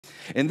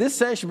In this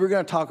session, we're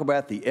going to talk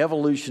about the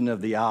evolution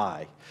of the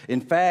eye. In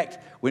fact,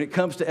 when it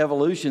comes to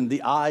evolution,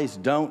 the eyes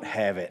don't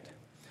have it.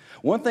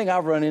 One thing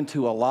I've run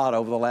into a lot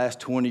over the last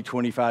 20,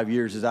 25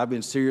 years as I've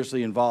been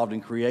seriously involved in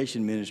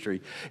creation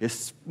ministry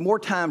is more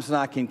times than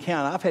I can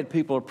count. I've had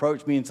people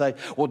approach me and say,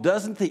 well,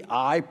 doesn't the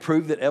eye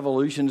prove that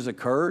evolution has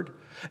occurred?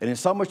 And in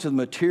so much of the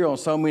material and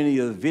so many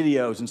of the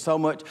videos and so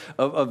much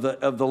of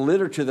the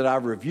literature that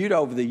I've reviewed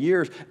over the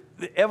years,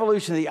 the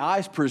evolution of the eye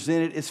is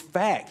presented as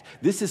fact.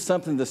 This is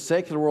something the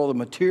secular world, the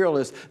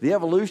materialists, the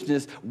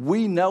evolutionists,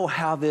 we know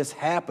how this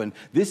happened.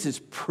 This is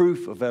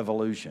proof of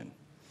evolution.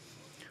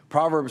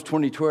 Proverbs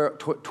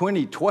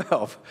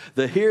 20:12,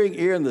 the hearing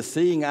ear and the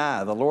seeing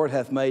eye, the Lord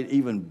hath made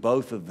even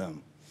both of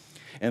them.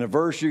 And a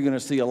verse you're going to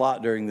see a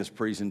lot during this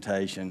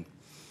presentation,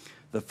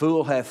 the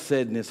fool hath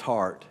said in his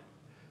heart,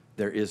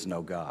 there is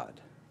no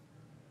God.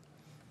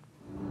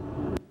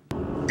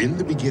 In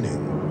the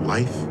beginning,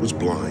 life was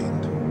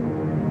blind.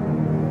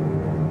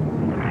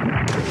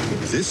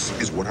 This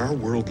is what our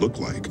world looked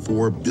like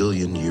 4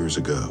 billion years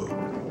ago,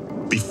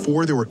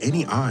 before there were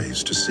any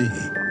eyes to see,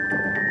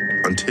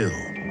 until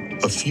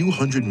a few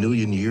 100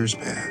 million years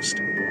passed.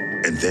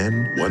 And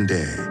then, one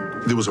day,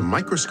 there was a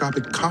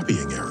microscopic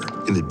copying error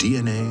in the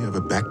DNA of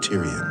a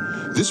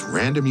bacterium. This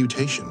random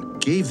mutation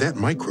gave that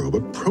microbe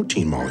a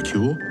protein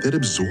molecule that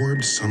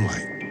absorbed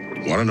sunlight.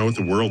 Want to know what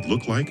the world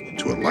looked like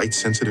to a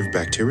light-sensitive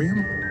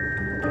bacterium?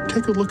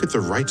 Take a look at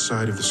the right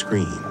side of the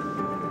screen.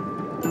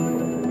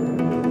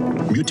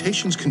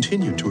 Mutations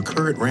continued to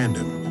occur at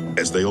random,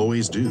 as they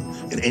always do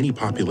in any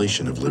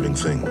population of living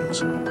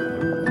things.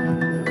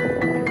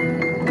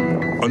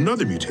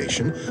 Another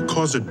mutation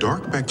caused a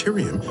dark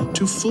bacterium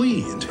to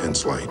flee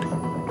intense light.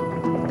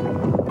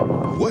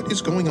 What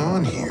is going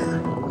on here?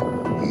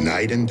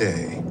 Night and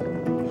day.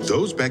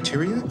 Those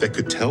bacteria that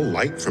could tell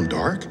light from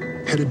dark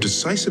had a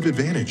decisive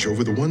advantage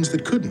over the ones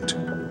that couldn't.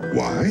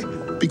 Why?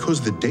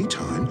 Because the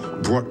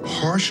daytime brought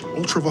harsh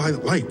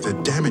ultraviolet light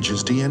that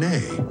damages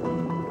DNA.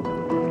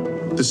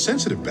 The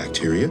sensitive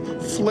bacteria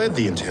fled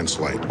the intense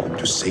light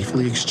to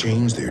safely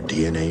exchange their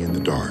DNA in the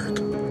dark.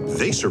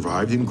 They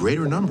survived in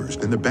greater numbers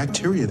than the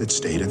bacteria that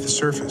stayed at the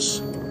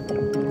surface.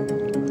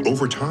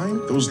 Over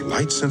time, those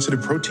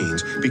light-sensitive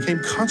proteins became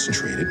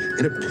concentrated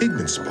in a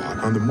pigment spot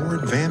on the more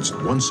advanced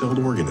one-celled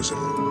organism.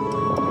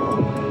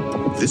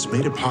 This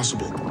made it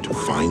possible to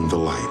find the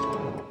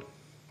light.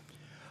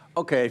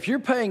 Okay, if you're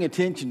paying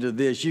attention to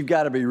this, you've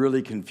got to be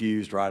really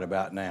confused right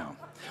about now.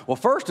 Well,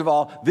 first of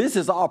all, this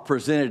is all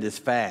presented as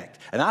fact.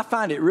 And I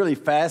find it really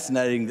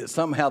fascinating that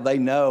somehow they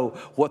know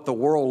what the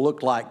world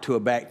looked like to a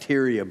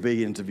bacteria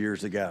billions of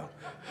years ago.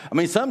 I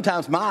mean,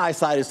 sometimes my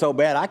eyesight is so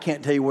bad, I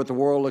can't tell you what the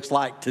world looks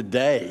like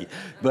today.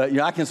 But,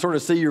 I can sort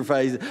of see your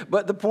face.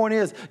 But the point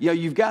is,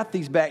 you've got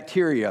these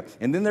bacteria,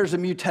 and then there's a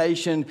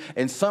mutation,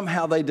 and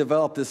somehow they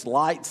develop this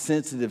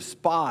light-sensitive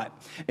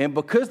spot. And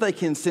because they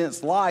can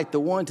sense light, the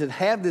ones that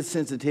have this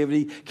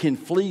sensitivity can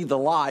flee the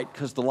light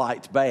because the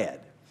light's bad.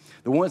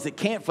 The ones that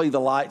can't flee the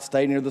light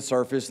stay near the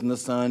surface, and the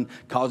sun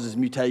causes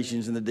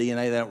mutations in the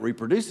DNA. They don't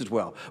reproduce as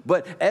well.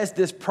 But as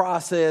this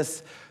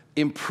process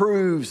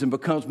improves and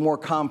becomes more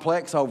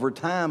complex over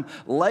time,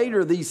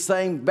 later these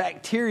same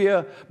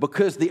bacteria,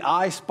 because the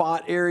eye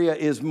spot area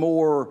is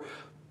more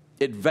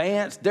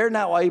advanced, they're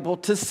now able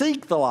to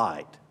seek the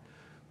light.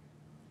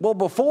 Well,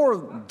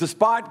 before the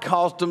spot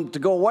caused them to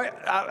go away,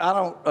 I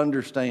don't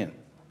understand.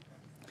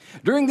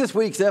 During this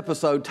week's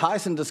episode,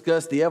 Tyson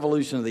discussed the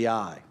evolution of the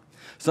eye.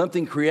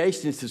 Something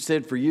creationists have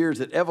said for years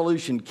that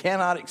evolution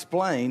cannot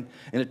explain,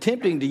 and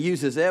attempting to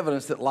use as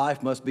evidence that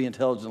life must be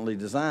intelligently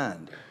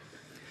designed.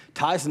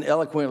 Tyson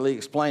eloquently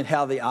explained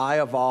how the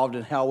eye evolved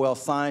and how well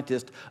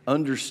scientists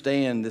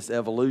understand this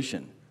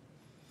evolution.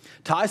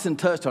 Tyson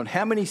touched on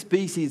how many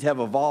species have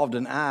evolved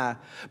an eye,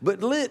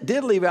 but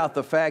did leave out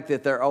the fact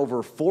that there are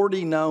over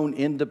 40 known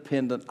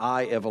independent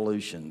eye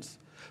evolutions,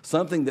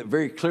 something that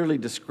very clearly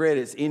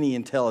discredits any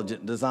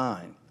intelligent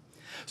design.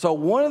 So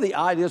one of the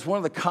ideas, one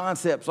of the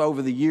concepts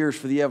over the years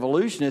for the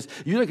evolutionists,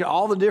 you look at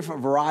all the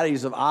different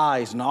varieties of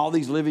eyes and all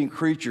these living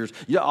creatures,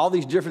 all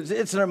these different,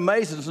 it's an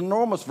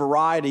enormous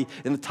variety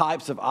in the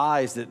types of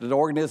eyes that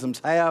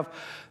organisms have.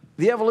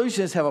 The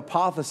evolutionists have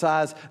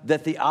hypothesized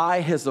that the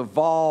eye has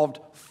evolved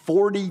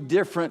 40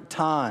 different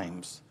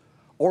times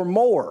or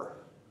more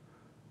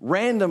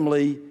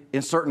randomly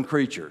in certain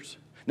creatures.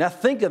 Now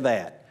think of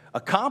that.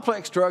 A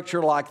complex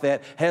structure like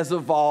that has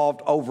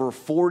evolved over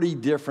 40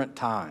 different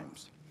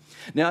times.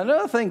 Now,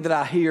 another thing that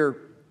I hear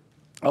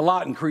a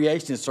lot in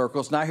creationist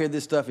circles, and I hear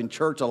this stuff in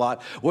church a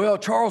lot, well,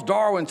 Charles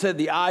Darwin said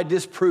the eye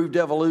disproved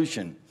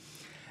evolution.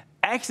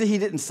 Actually, he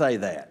didn't say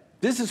that.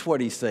 This is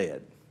what he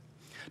said.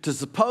 To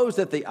suppose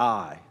that the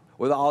eye,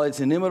 with all its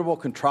inimitable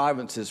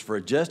contrivances for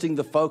adjusting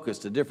the focus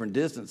to different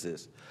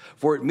distances,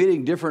 for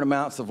admitting different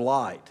amounts of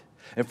light,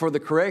 and for the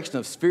correction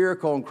of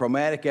spherical and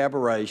chromatic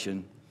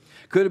aberration,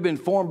 could have been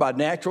formed by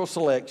natural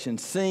selection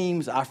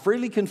seems, I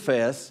freely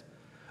confess,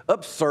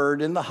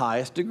 absurd in the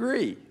highest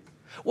degree.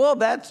 Well,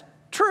 that's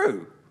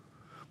true.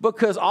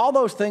 Because all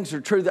those things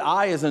are true. The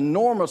eye is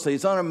enormously,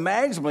 it's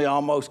unimaginably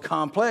almost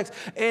complex.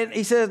 And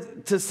he says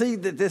to see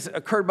that this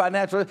occurred by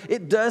natural,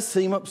 it does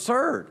seem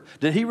absurd.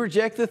 Did he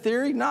reject the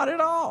theory? Not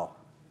at all.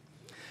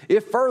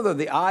 If further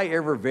the eye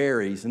ever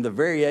varies and the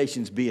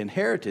variations be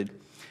inherited,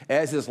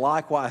 as is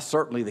likewise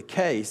certainly the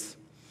case,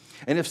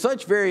 and if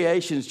such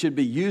variations should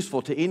be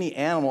useful to any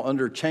animal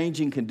under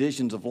changing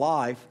conditions of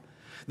life,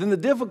 then the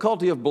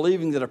difficulty of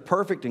believing that a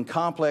perfect and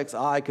complex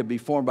eye could be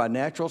formed by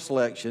natural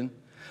selection,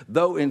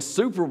 though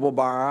insuperable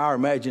by our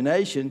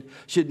imagination,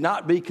 should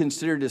not be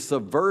considered as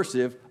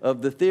subversive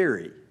of the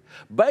theory.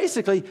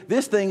 Basically,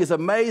 this thing is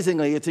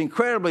amazingly, it's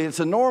incredibly, it's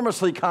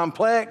enormously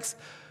complex,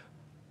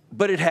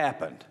 but it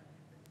happened.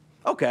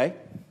 Okay.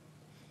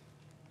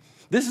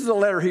 This is a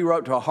letter he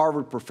wrote to a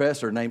Harvard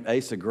professor named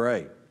Asa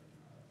Gray.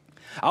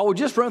 I will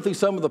just run through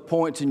some of the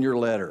points in your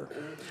letter.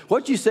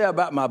 What you say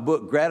about my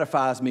book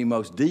gratifies me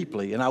most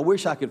deeply, and I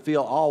wish I could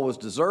feel all was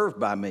deserved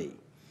by me.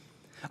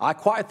 I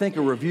quite think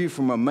a review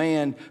from a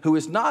man who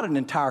is not an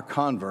entire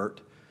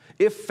convert,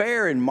 if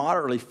fair and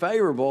moderately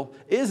favorable,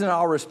 is in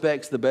all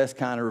respects the best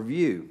kind of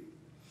review.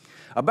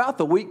 About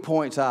the weak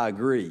points, I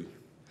agree.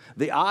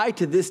 The eye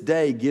to this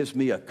day gives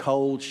me a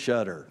cold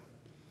shudder.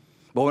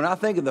 But when I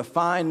think of the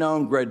fine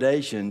known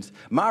gradations,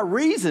 my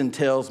reason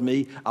tells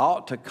me I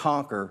ought to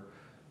conquer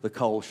the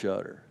cold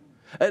shudder.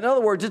 In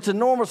other words, it's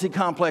enormously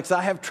complex.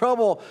 I have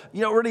trouble,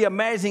 really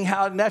imagining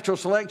how natural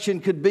selection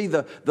could be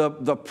the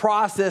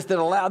process that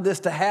allowed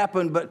this to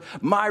happen, but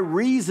my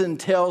reason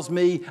tells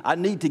me I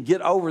need to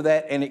get over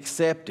that and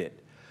accept it.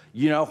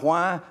 You know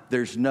why?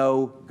 There's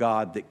no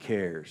God that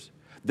cares.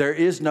 There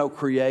is no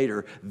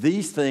creator.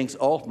 These things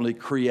ultimately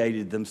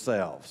created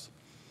themselves.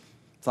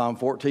 Psalm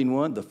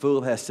 14:1, the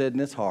fool has said in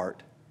his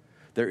heart,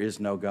 there is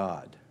no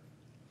God.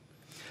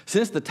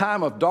 Since the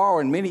time of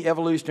Darwin, many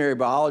evolutionary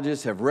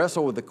biologists have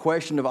wrestled with the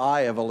question of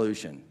eye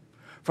evolution.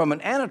 From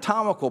an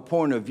anatomical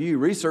point of view,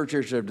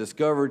 researchers have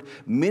discovered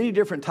many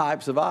different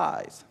types of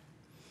eyes.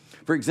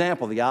 For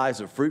example, the eyes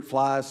of fruit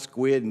flies,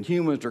 squid, and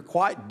humans are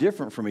quite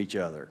different from each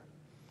other.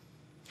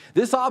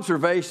 This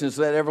observation has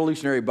led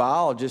evolutionary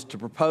biologists to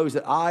propose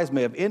that eyes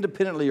may have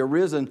independently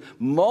arisen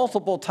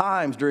multiple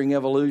times during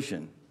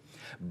evolution.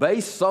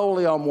 Based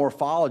solely on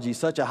morphology,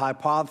 such a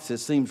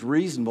hypothesis seems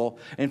reasonable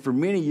and for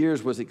many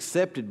years was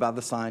accepted by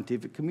the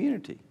scientific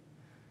community.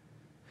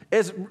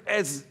 As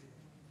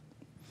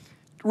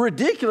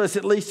ridiculous,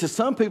 at least to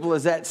some people,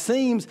 as that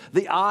seems,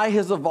 the eye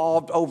has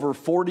evolved over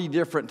 40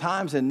 different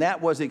times, and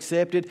that was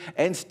accepted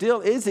and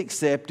still is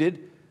accepted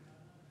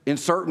in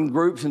certain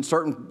groups, in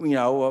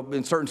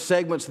certain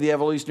segments of the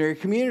evolutionary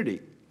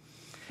community.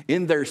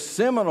 In their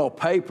seminal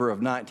paper of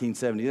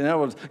 1970, in other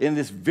words, in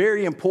this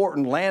very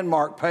important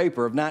landmark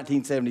paper of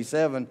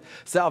 1977,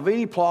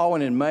 Salvini,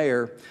 Plowin, and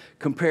Mayer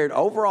compared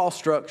overall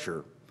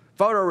structure,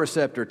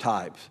 photoreceptor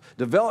types,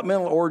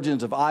 developmental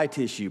origins of eye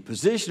tissue,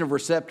 position of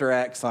receptor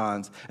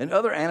axons, and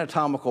other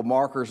anatomical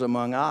markers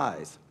among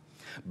eyes.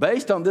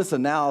 Based on this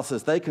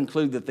analysis, they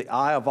conclude that the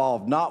eye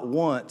evolved not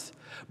once,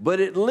 but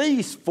at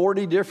least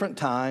 40 different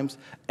times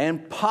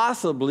and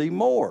possibly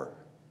more.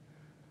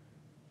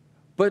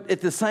 But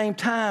at the same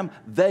time,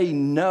 they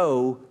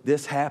know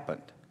this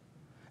happened.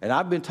 And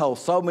I've been told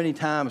so many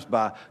times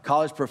by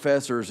college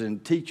professors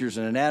and teachers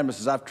and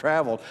anatomists as I've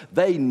traveled,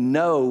 they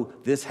know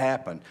this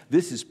happened.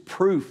 This is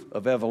proof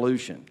of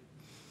evolution.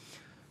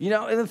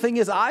 And the thing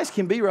is, eyes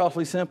can be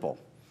relatively simple.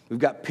 We've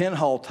got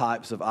pinhole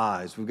types of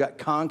eyes. We've got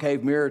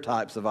concave mirror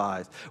types of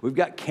eyes. We've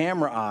got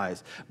camera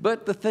eyes.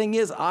 But the thing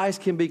is, eyes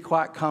can be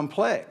quite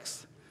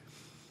complex.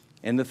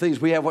 And the things,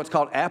 we have what's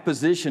called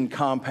apposition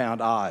compound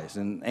eyes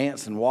in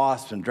ants and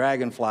wasps and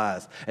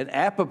dragonflies, an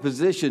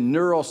apposition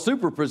neural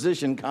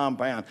superposition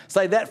compound.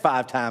 Say that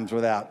 5 times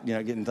without,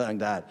 getting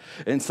tongue-tied.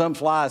 And some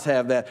flies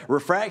have that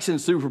refraction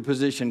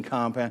superposition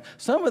compound.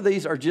 Some of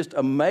these are just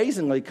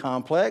amazingly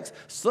complex.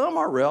 Some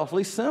are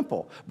relatively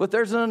simple. But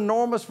there's an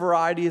enormous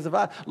variety of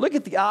eyes. Look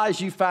at the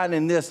eyes you find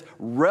in this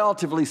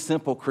relatively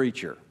simple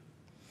creature.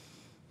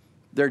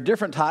 There are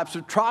different types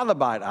of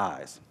trilobite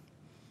eyes.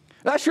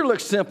 That sure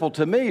looks simple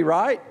to me,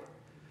 right?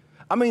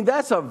 I mean,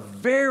 that's a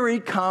very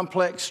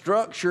complex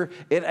structure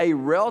in a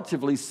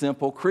relatively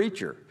simple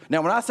creature.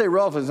 Now, when I say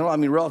relatively simple, I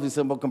mean relatively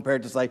simple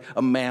compared to, say,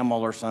 a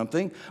mammal or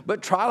something.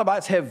 But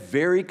trilobites have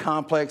very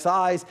complex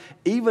eyes,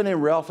 even in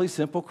relatively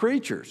simple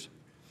creatures.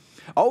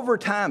 Over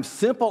time,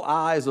 simple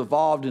eyes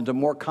evolved into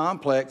more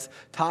complex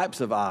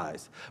types of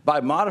eyes by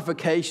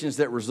modifications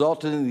that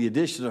resulted in the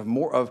addition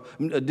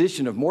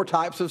of more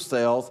types of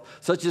cells,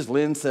 such as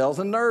lens cells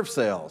and nerve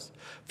cells.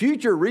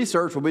 Future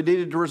research will be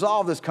needed to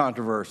resolve this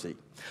controversy.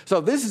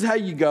 So this is how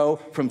you go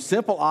from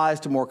simple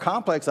eyes to more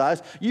complex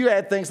eyes. You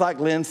add things like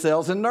lens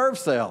cells and nerve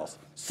cells.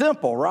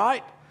 Simple,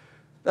 right?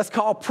 That's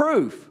called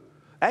proof.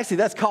 Actually,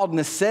 that's called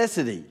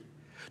necessity.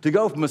 To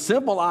go from a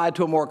simple eye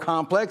to a more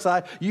complex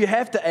eye, you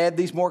have to add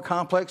these more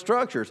complex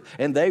structures,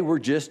 and they were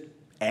just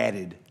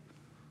added.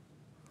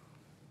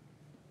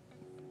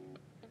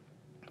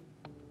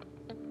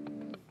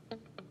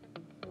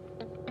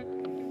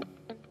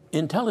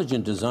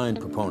 Intelligent design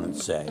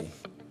proponents say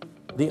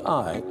the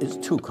eye is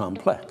too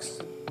complex.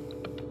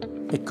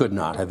 it could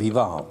not have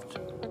evolved.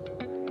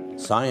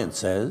 Science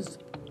says,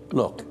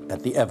 look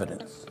at the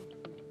evidence.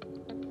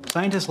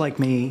 Scientists like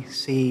me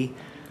see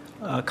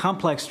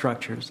complex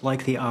structures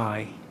like the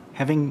eye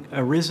having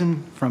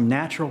arisen from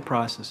natural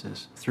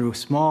processes through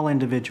small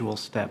individual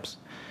steps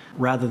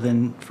rather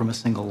than from a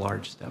single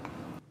large step.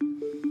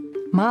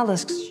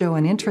 Mollusks show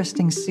an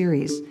interesting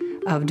series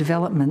of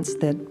developments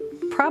that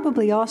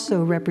probably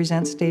also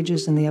represent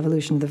stages in the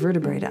evolution of the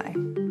vertebrate eye.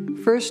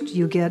 First,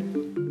 you get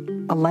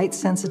a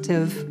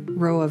light-sensitive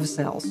row of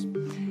cells.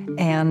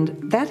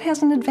 And that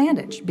has an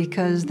advantage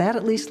because that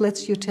at least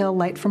lets you tell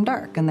light from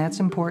dark, and that's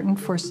important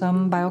for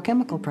some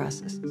biochemical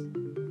processes.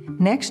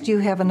 Next, you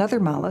have another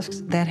mollusk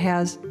that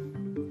has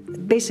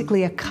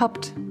basically a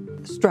cupped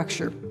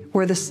structure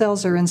where the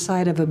cells are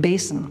inside of a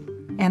basin,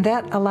 and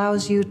that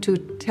allows you to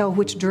tell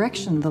which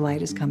direction the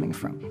light is coming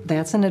from.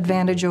 That's an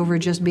advantage over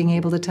just being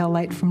able to tell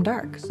light from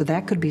dark, so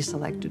that could be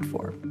selected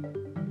for.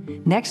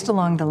 Next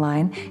along the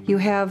line, you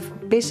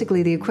have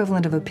basically the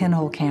equivalent of a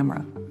pinhole camera,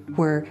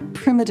 where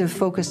primitive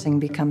focusing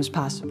becomes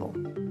possible.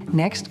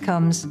 Next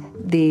comes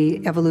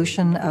the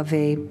evolution of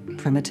a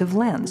primitive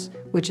lens,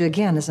 which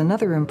again is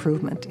another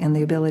improvement in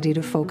the ability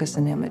to focus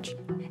an image.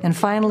 And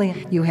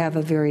finally, you have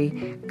a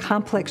very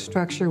complex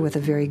structure with a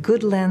very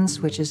good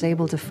lens, which is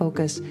able to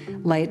focus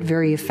light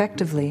very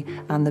effectively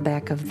on the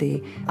back of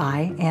the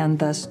eye and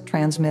thus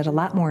transmit a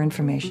lot more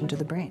information to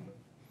the brain.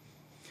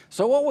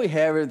 So what we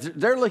have is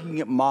they're looking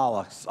at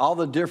mollusks, all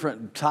the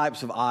different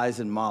types of eyes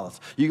in mollusks.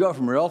 You go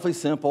from relatively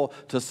simple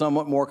to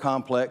somewhat more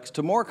complex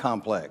to more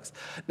complex.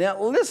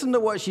 Now listen to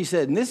what she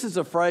said, and this is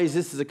a phrase,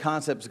 this is a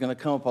concept that's going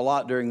to come up a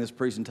lot during this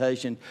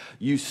presentation.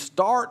 You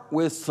start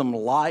with some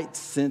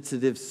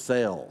light-sensitive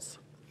cells.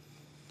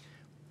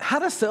 How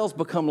do cells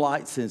become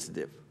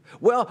light-sensitive?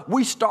 Well,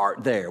 we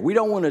start there. We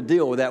don't want to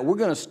deal with that. We're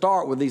going to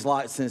start with these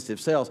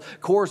light-sensitive cells.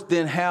 Of course,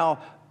 then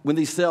when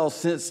these cells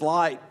sense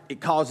light, it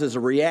causes a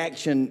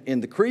reaction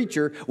in the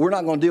creature. We're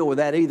not going to deal with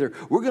that either.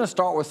 We're going to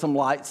start with some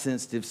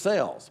light-sensitive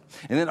cells.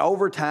 And then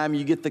over time,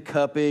 you get the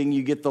cupping,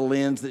 you get the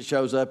lens that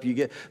shows up,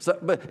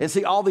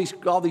 see, all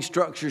these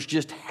structures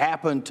just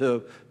happen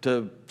to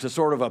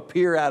sort of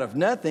appear out of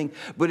nothing.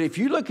 But if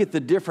you look at the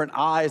different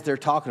eyes they're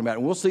talking about,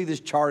 and we'll see this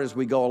chart as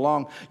we go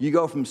along, you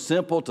go from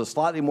simple to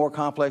slightly more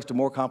complex to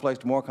more complex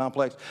to more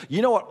complex.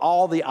 You know what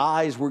all the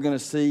eyes we're going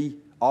to see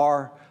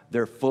are?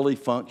 They're fully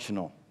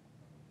functional.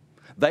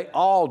 They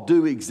all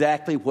do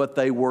exactly what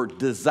they were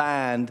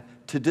designed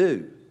to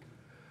do.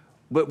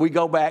 But we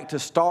go back to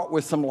start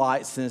with some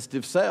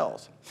light-sensitive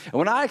cells. And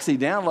when I actually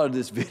downloaded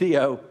this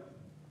video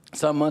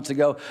some months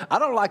ago, I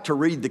don't like to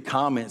read the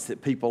comments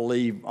that people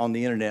leave on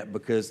the internet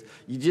because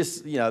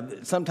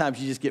sometimes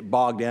you just get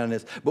bogged down in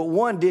this. But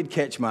one did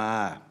catch my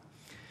eye.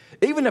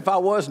 Even if I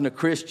wasn't a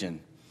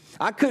Christian,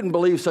 I couldn't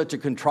believe such a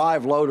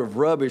contrived load of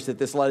rubbish that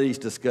this lady's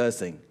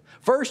discussing.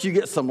 First, you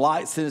get some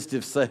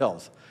light-sensitive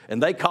cells.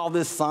 And they call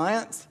this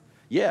science?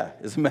 Yeah,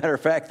 as a matter of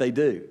fact, they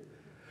do.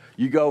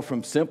 You go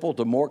from simple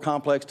to more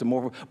complex to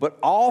more, but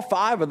all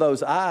 5 of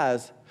those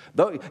eyes,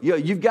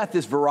 you've got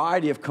this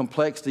variety of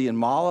complexity in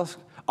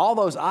mollusks. All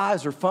those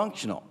eyes are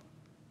functional.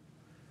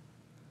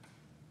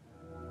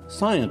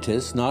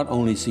 Scientists not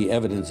only see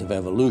evidence of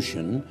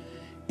evolution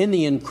in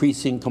the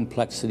increasing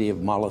complexity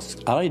of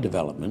mollusk eye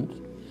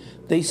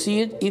development, they see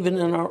it even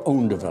in our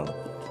own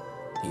development.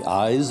 The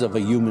eyes of a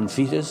human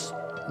fetus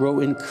grow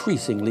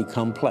increasingly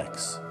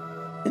complex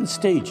in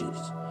stages,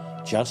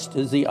 just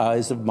as the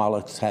eyes of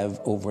mollusks have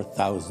over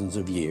thousands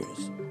of years.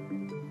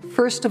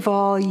 First of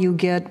all, you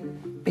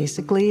get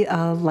basically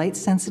a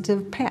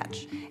light-sensitive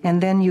patch,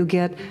 and then you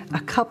get a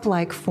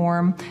cup-like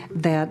form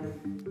that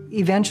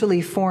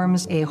eventually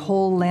forms a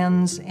whole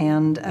lens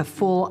and a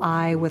full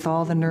eye with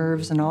all the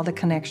nerves and all the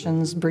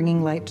connections,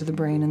 bringing light to the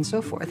brain and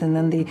so forth. And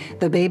then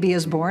the baby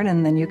is born,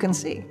 and then you can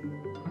see.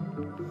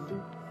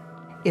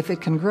 If it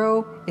can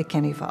grow, it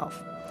can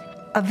evolve.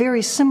 A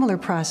very similar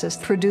process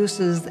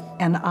produces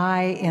an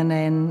eye in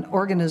an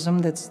organism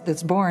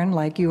that's born,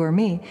 like you or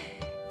me,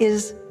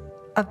 is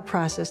a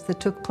process that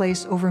took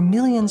place over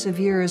millions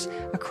of years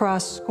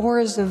across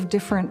scores of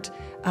different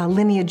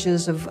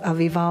lineages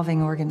of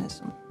evolving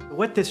organisms.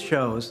 What this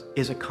shows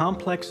is a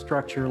complex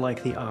structure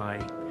like the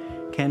eye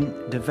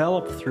can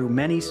develop through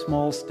many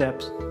small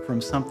steps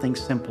from something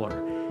simpler.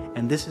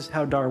 And this is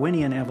how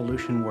Darwinian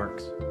evolution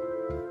works.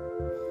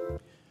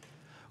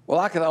 Well,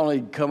 I could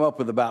only come up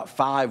with about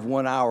 5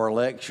 one-hour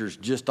lectures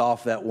just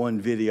off that one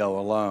video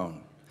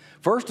alone.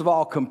 First of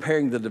all,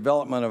 comparing the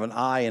development of an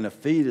eye in a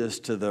fetus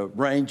to the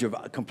range of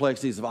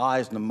complexities of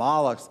eyes in the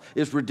mollusks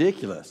is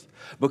ridiculous.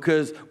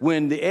 Because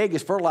when the egg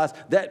is fertilized,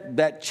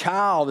 that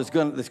child that's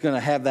going to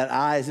have that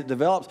eye as it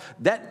develops,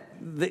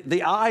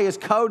 the eye is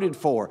coded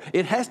for.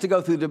 It has to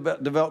go through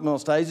developmental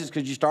stages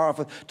because you start off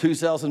with 2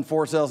 cells and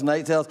 4 cells and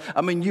 8 cells.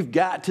 I mean, you've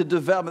got to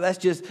develop.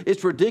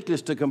 It's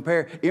ridiculous to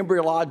compare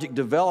embryologic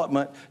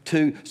development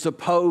to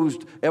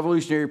supposed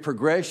evolutionary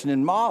progression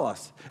in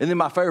mollusks. And then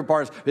my favorite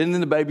part is, and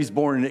then the baby's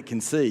born and it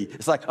can see.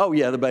 It's like, oh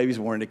yeah, the baby's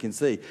born and it can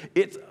see.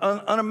 It's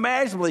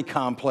unimaginably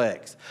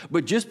complex.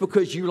 But just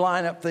because you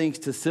line up things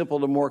to simple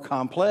to more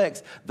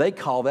complex, they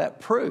call that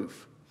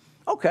proof.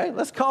 Okay,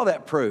 let's call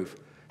that proof.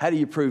 How do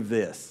you prove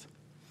this?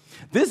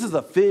 This is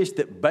a fish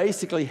that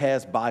basically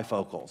has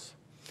bifocals.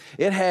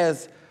 It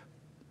has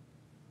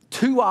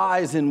 2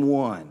 eyes in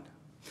one.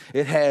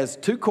 It has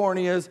 2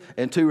 corneas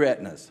and 2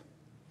 retinas.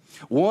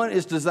 One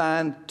is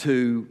designed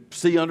to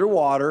see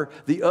underwater.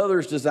 The other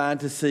is designed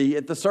to see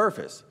at the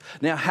surface.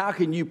 Now, how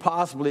can you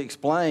possibly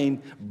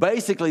explain,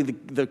 basically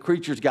the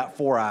creature's got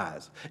 4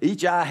 eyes.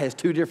 Each eye has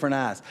 2 different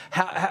eyes.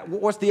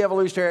 What's the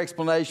evolutionary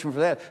explanation for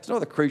that? There's no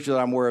other creature that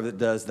I'm aware of that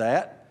does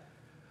that.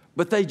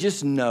 But they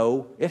just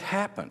know it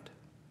happened.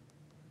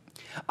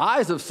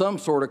 Eyes of some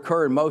sort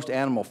occur in most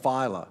animal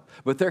phyla,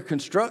 but their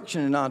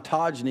construction and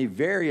ontogeny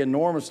vary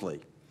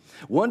enormously.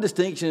 One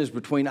distinction is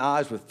between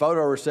eyes with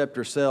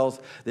photoreceptor cells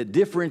that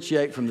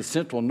differentiate from the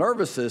central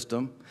nervous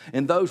system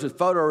and those with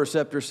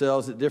photoreceptor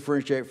cells that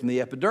differentiate from the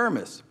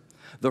epidermis.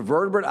 The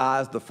vertebrate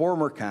eyes, the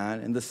former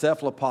kind, and the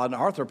cephalopod and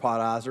arthropod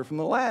eyes are from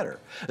the latter.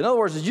 In other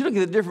words, as you look at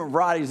the different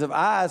varieties of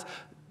eyes,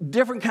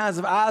 different kinds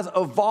of eyes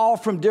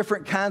evolve from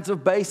different kinds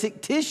of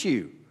basic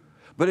tissue.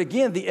 But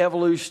again, the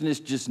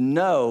evolutionists just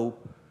know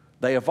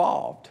they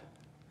evolved.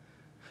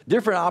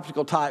 Different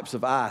optical types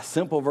of eye,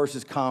 simple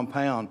versus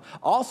compound,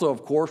 also,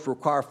 of course,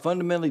 require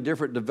fundamentally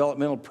different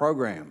developmental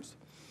programs.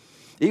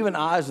 Even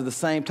eyes of the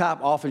same type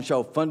often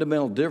show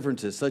fundamental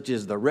differences, such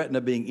as the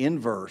retina being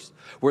inverse,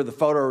 where the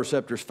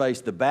photoreceptors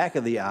face the back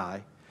of the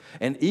eye,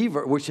 and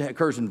which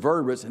occurs in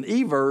vertebrates, and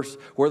everse,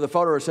 where the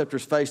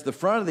photoreceptors face the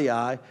front of the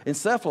eye in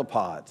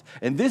cephalopods.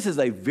 And this is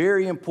a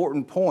very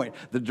important point,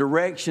 the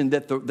direction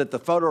that the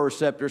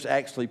photoreceptors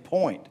actually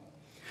point.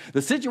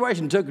 The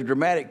situation took a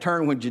dramatic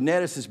turn when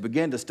geneticists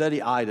began to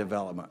study eye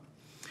development.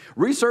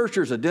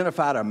 Researchers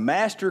identified a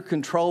master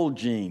control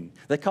gene.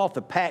 They call it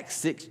the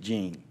PAX6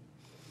 gene.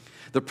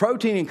 The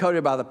protein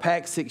encoded by the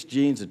PAX6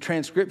 gene is a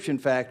transcription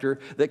factor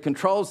that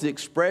controls the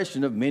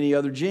expression of many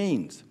other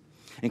genes,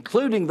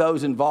 including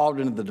those involved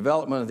in the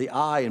development of the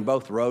eye in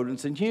both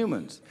rodents and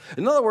humans.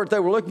 In other words, they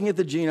were looking at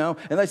the genome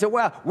and they said,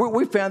 wow,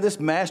 we found this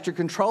master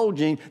control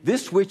gene.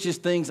 This switches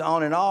things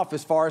on and off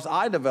as far as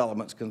eye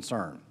development is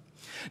concerned.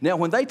 Now,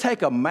 when they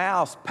take a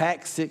mouse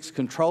PAX6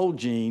 control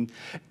gene,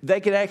 they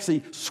can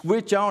actually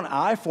switch on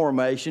eye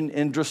formation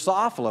in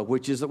Drosophila,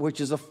 which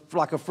is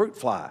like a fruit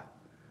fly.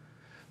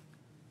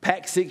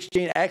 PAX6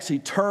 gene actually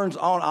turns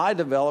on eye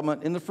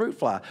development in the fruit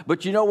fly.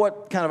 But you know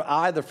what kind of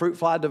eye the fruit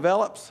fly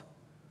develops?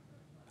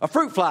 A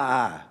fruit fly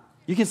eye.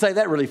 You can say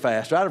that really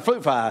fast, right? A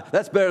fruit fly.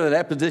 That's better than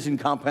apposition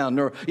compound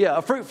neural. Yeah,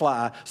 a fruit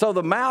fly. So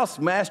the mouse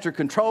master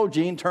control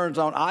gene turns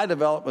on eye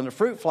development in a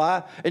fruit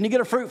fly, and you get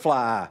a fruit fly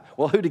eye.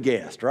 Well, who'd have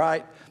guessed,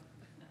 right?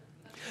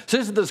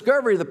 Since the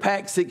discovery of the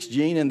PAX6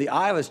 gene and the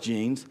eyeless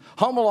genes,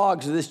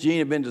 homologs of this gene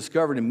have been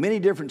discovered in many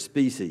different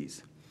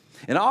species.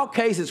 In all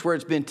cases where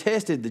it's been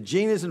tested, the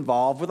gene is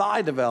involved with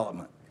eye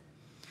development.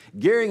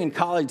 Gehring and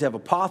colleagues have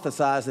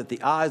hypothesized that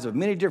the eyes of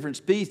many different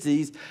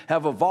species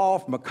have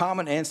evolved from a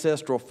common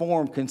ancestral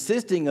form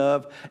consisting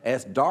of,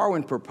 as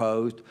Darwin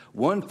proposed,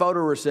 1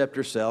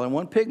 photoreceptor cell and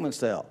 1 pigment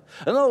cell.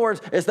 In other words,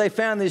 as they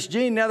found this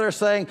gene, now they're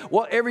saying,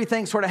 well,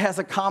 everything sort of has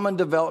a common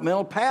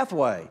developmental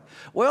pathway.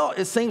 Well,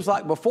 it seems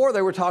like before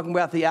they were talking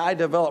about the eye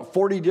developed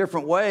 40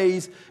 different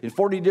ways in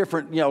 40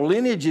 different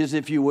lineages,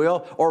 if you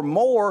will, or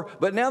more,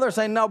 but now they're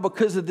saying, no,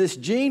 because of this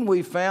gene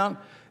we found,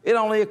 it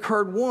only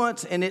occurred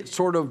once, and it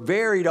sort of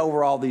varied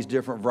over all these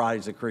different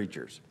varieties of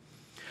creatures.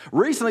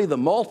 Recently, the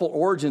multiple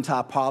origins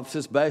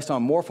hypothesis based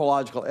on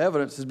morphological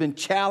evidence has been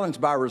challenged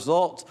by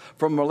results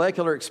from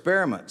molecular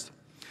experiments.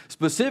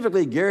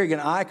 Specifically, Gehring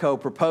and Iko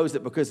proposed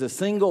that because a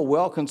single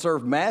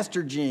well-conserved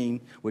master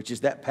gene, which is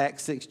that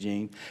PAX6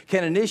 gene,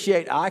 can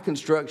initiate eye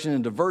construction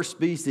in diverse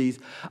species,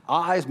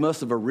 eyes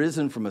must have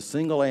arisen from a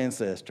single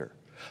ancestor.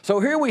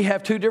 So here we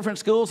have 2 different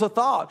schools of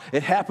thought.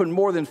 It happened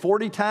more than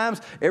 40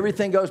 times.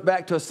 Everything goes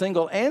back to a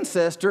single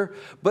ancestor.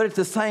 But at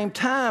the same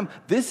time,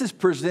 this is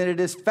presented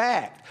as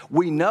fact.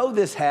 We know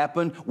this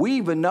happened. We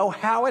even know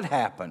how it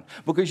happened.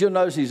 Because you'll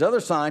notice these other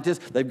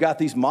scientists, they've got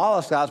these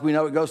mollusk eyes. We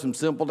know it goes from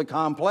simple to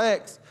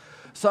complex.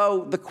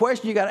 So the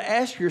question you got to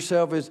ask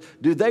yourself is,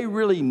 do they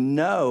really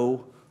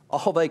know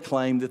all they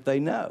claim that they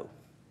know?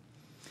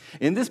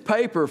 In this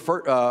paper,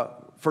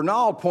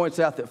 Fernald points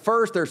out that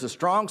first, there's a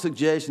strong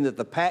suggestion that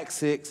the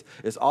PAX6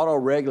 is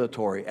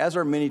autoregulatory, as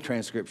are many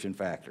transcription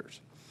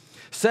factors.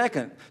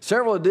 Second,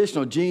 several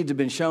additional genes have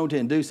been shown to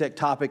induce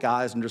ectopic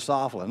eyes in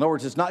Drosophila. In other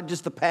words, it's not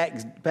just the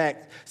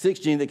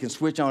PAX6 gene that can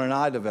switch on an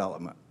eye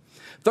development.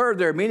 Third,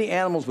 there are many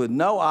animals with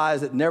no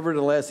eyes that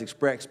nevertheless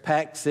express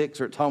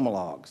PAX6 or its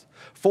homologs.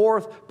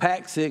 Fourth,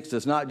 PAX6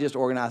 does not just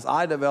organize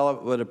eye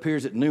development, but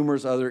appears at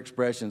numerous other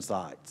expression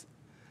sites.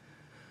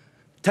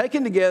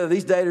 Taken together,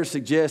 these data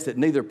suggest that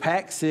neither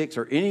PAX6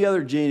 or any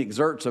other gene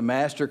exerts a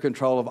master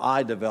control of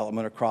eye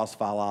development across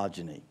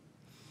phylogeny.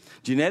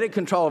 Genetic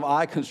control of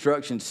eye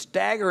construction is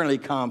staggeringly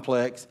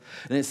complex,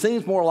 and it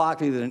seems more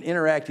likely that an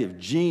interactive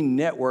gene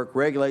network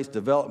regulates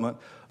development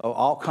of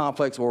all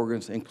complex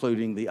organs,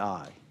 including the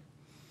eye.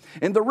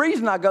 And the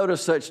reason I go to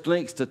such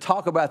lengths to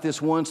talk about this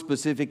one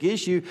specific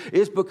issue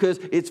is because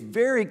it's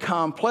very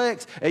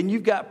complex, and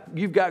you've got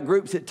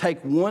groups that take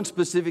one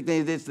specific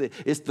thing.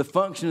 It's the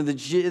function of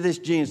this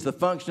gene, it's the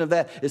function of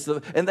that,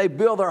 and they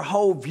build their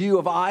whole view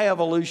of eye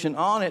evolution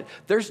on it.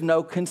 There's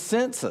no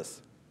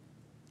consensus.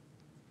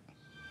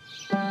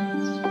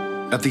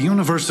 At the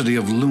University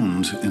of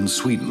Lund in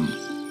Sweden,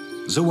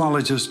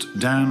 zoologist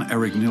Dan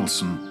Erik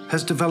Nielsen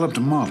has developed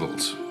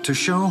models to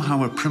show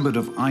how a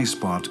primitive eye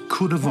spot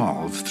could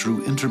evolve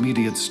through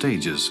intermediate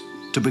stages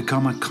to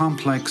become a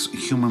complex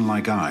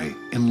human-like eye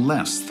in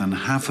less than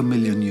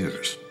 500,000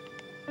 years.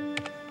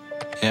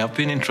 Yeah, I've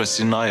been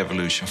interested in eye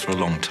evolution for a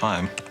long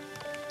time.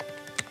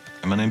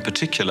 In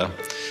particular,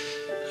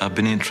 I've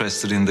been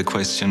interested in the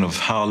question of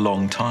how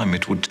long time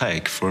it would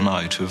take for an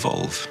eye to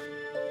evolve.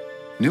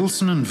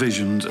 Nielsen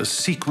envisioned a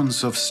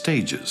sequence of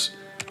stages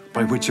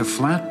by which a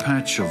flat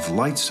patch of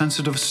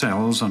light-sensitive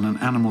cells on an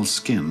animal's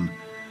skin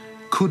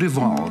could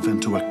evolve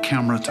into a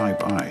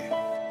camera-type eye.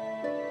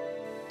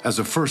 As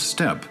a first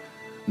step,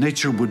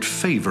 nature would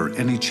favor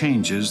any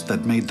changes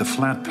that made the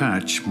flat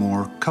patch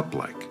more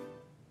cup-like.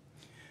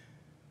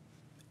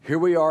 Here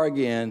we are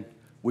again.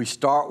 We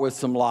start with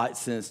some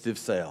light-sensitive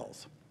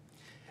cells.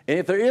 And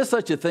if there is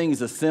such a thing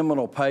as a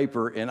seminal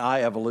paper in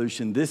eye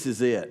evolution, this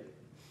is it.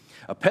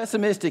 A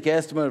pessimistic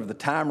estimate of the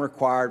time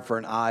required for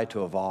an eye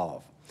to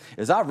evolve.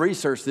 As I've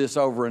researched this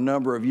over a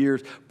number of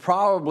years,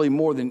 probably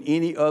more than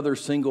any other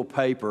single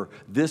paper,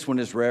 this one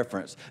is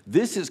referenced.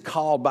 This is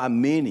called by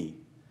many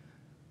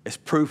as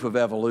proof of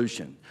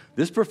evolution.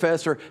 This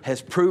professor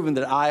has proven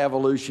that eye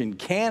evolution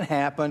can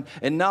happen,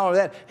 and not only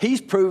that,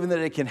 he's proven that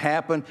it can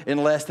happen in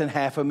less than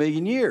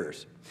 500,000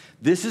 years.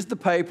 This is the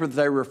paper that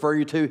they refer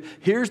you to.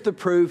 Here's the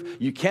proof.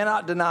 You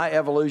cannot deny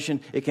evolution.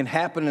 It can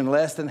happen in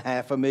less than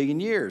 500,000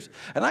 years.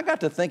 And I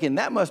got to thinking,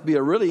 that must be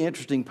a really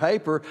interesting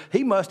paper.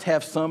 He must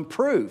have some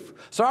proof.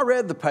 So I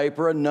read the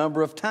paper a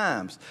number of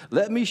times.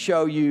 Let me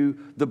show you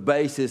the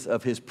basis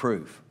of his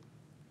proof.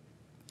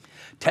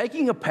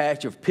 Taking a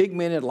patch of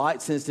pigmented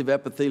light-sensitive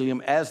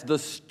epithelium as the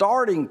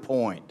starting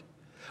point,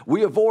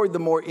 we avoid the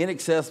more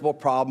inaccessible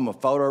problem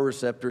of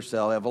photoreceptor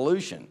cell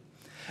evolution.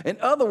 In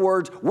other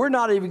words, we're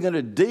not even going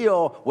to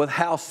deal with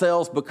how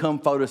cells become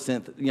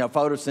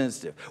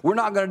photosensitive. We're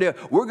not going to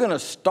deal. We're going to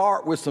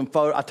start with some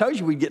I told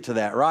you we'd get to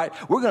that, right?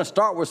 We're going to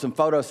start with some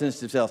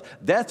photosensitive cells.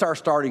 That's our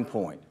starting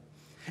point.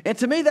 And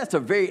to me, that's a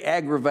very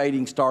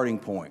aggravating starting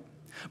point.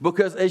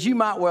 Because as you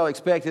might well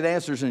expect at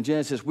Answers in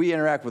Genesis, we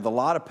interact with a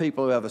lot of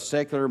people who have a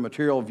secular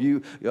material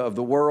view of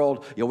the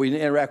world. We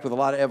interact with a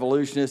lot of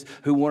evolutionists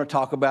who want to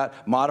talk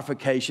about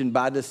modification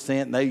by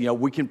descent.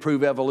 We can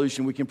prove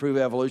evolution, we can prove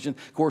evolution.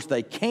 Of course,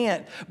 they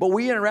can't, but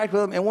we interact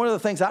with them. And one of the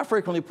things I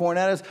frequently point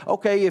out is,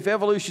 okay, if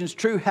evolution is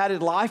true, how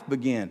did life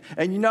begin?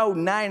 And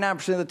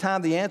 99% of the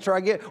time the answer I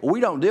get, well,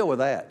 we don't deal with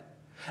that.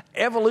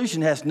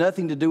 Evolution has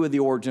nothing to do with the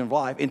origin of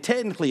life, and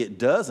technically it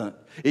doesn't.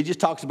 It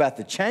just talks about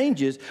the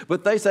changes,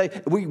 but they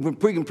say we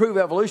can prove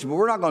evolution, but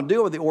we're not going to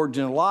deal with the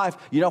origin of life.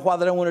 You know why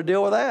they don't want to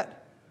deal with that?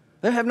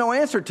 They have no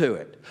answer to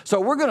it.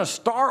 So we're going to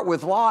start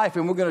with life,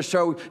 and we're going to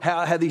show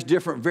how these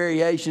different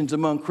variations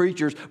among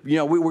creatures,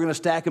 we're going to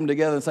stack them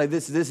together and say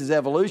this is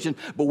evolution,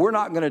 but we're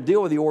not going to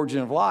deal with the origin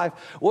of life.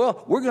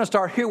 Well, we're going to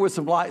start here with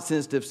some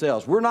light-sensitive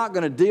cells. We're not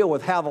going to deal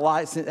with how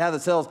the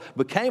cells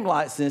became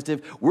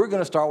light-sensitive. We're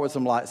going to start with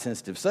some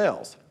light-sensitive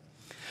cells.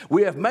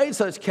 We have made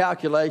such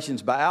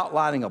calculations by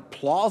outlining a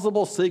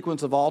plausible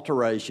sequence of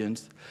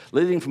alterations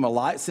leading from a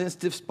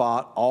light-sensitive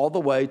spot all the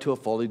way to a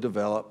fully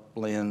developed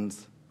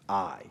lens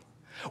eye.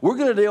 We're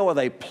going to deal with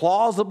a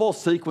plausible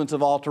sequence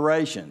of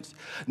alterations.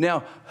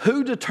 Now,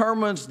 who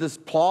determines this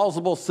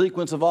plausible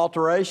sequence of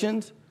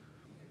alterations?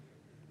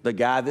 The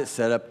guy that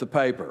set up the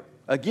paper.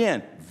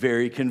 Again,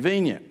 very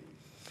convenient.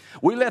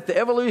 We let the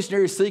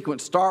evolutionary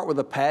sequence start with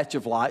a patch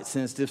of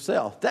light-sensitive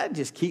cells. That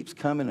just keeps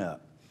coming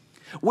up.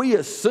 We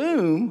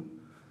assume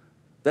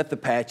that the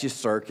patch is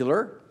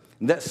circular,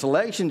 and that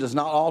selection does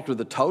not alter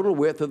the total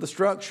width of the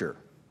structure.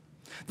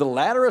 The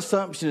latter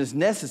assumption is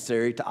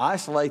necessary to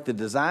isolate the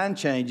design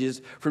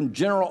changes from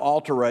general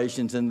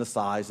alterations in the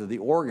size of the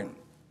organ.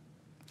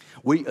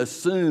 We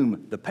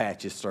assume the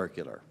patch is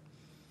circular.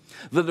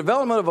 The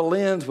development of a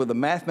lens with a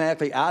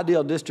mathematically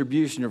ideal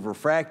distribution of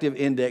refractive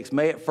index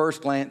may at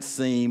first glance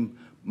seem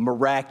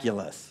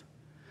miraculous.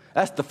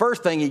 That's the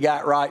first thing he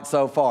got right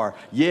so far.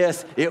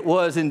 Yes, it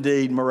was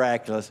indeed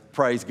miraculous.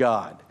 Praise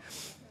God.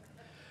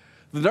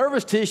 The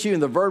nervous tissue in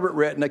the vertebrate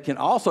retina can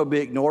also be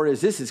ignored, as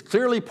this is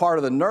clearly part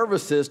of the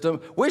nervous system,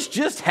 which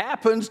just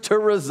happens to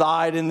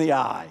reside in the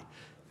eye.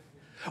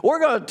 We're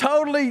going to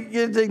totally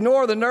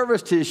ignore the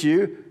nervous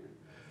tissue.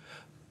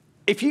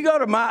 If you go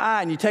to my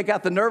eye and you take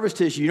out the nervous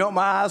tissue, you know what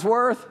my eye's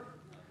worth?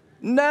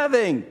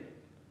 Nothing.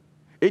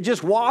 It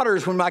just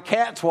waters when my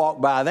cats walk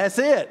by. That's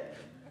it.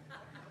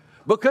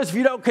 Because if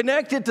you don't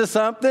connect it to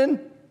something,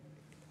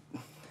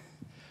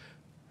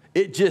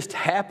 it just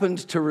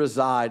happens to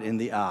reside in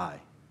the eye.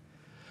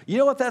 You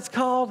know what that's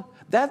called?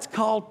 That's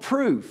called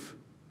proof.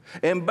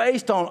 And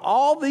based on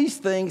all these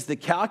things, the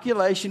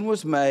calculation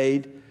was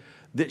made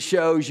that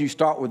shows you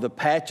start with a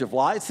patch of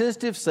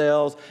light-sensitive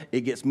cells,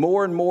 it gets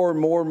more and more and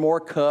more and more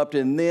cupped,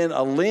 and then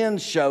a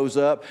lens shows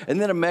up, and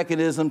then a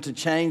mechanism to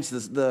change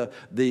the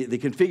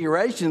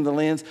configuration of the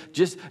lens.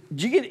 Do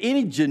you get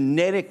any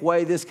genetic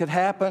way this could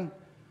happen?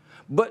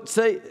 But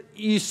say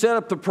you set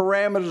up the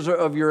parameters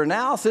of your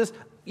analysis,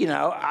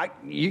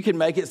 you can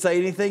make it say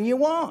anything you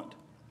want.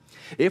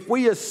 If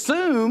we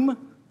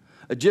assume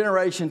a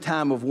generation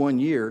time of 1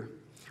 year,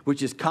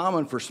 which is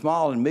common for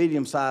small and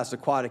medium-sized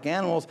aquatic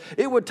animals,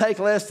 it would take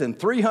less than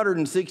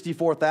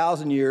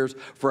 364,000 years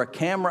for a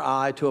camera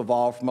eye to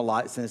evolve from a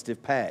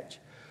light-sensitive patch.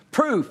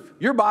 Proof.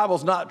 Your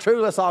Bible's not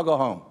true. Let's all go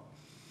home.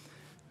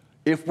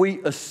 If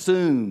we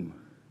assume,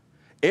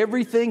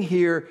 everything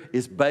here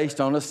is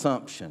based on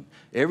assumption.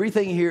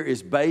 Everything here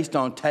is based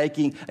on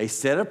taking a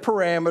set of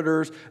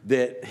parameters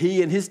that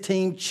he and his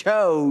team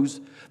chose.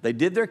 They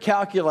did their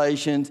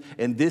calculations,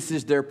 and this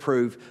is their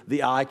proof.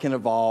 The eye can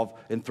evolve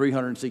in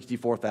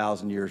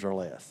 364,000 years or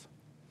less.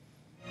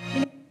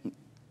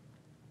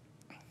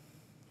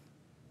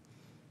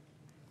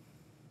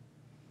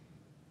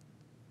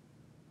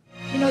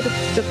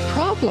 The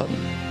problem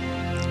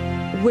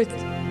with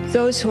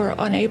those who are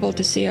unable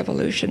to see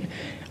evolution,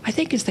 I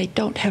think, is they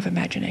don't have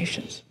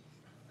imaginations.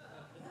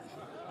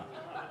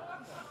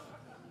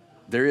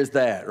 There is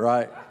that,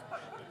 right?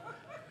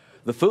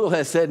 The fool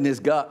has said in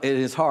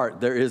his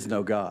heart, there is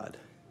no God.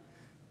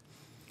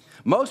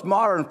 Most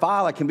modern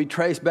phyla can be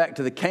traced back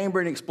to the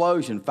Cambrian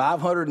explosion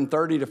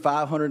 530 to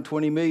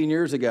 520 million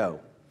years ago.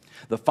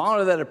 The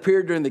fauna that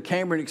appeared during the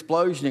Cambrian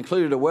explosion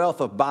included a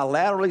wealth of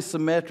bilaterally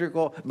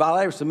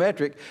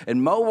symmetric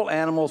and mobile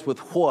animals with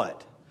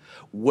what?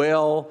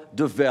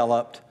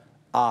 Well-developed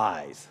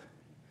eyes.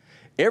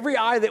 Every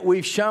eye that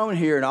we've shown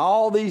here and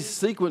all these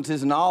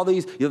sequences and all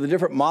these, the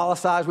different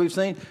mollusk eyes we've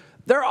seen,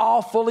 they're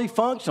all fully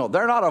functional.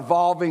 They're not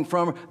evolving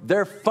from,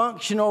 they're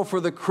functional for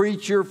the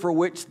creature for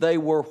which they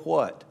were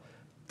what?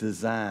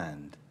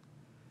 Designed.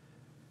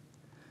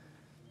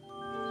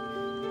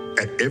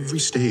 At every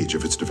stage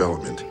of its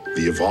development,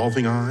 the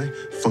evolving eye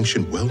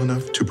functioned well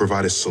enough to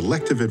provide a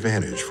selective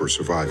advantage for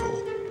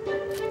survival.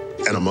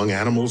 And among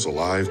animals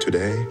alive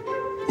today,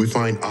 we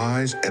find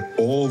eyes at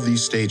all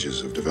these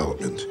stages of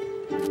development.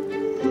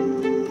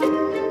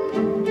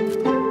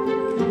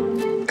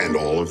 And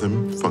all of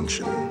them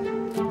function.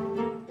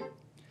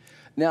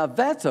 Now,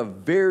 that's a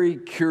very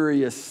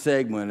curious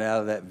segment out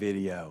of that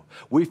video.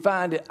 We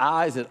find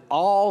eyes at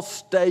all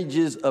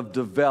stages of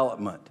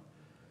development,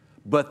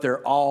 but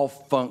they're all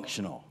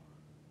functional.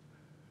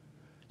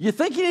 You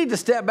think you need to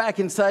step back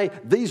and say,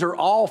 these are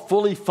all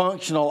fully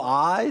functional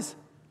eyes?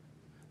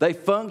 They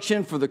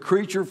function for the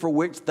creature for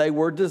which they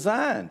were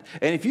designed.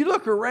 And if you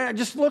look around,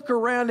 just look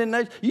around in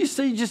nature, you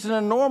see just an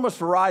enormous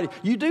variety.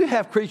 You do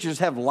have creatures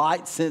that have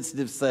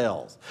light-sensitive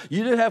cells.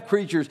 You do have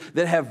creatures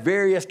that have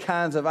various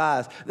kinds of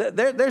eyes.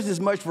 There's as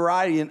much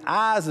variety in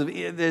eyes as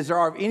there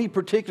are of any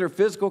particular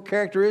physical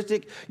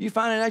characteristic you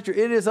find in nature.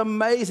 It is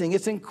amazing.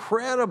 It's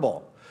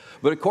incredible.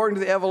 But according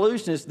to the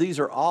evolutionists, these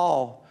are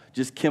all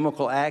just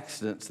chemical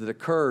accidents that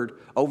occurred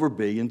over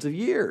billions of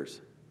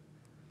years.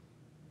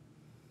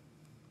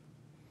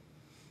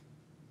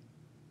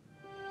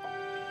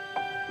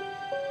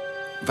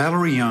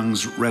 Valerie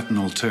Young's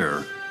retinal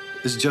tear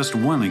is just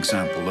one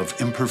example of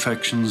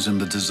imperfections in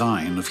the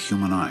design of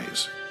human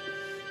eyes.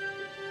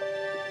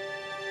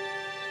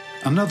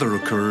 Another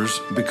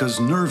occurs because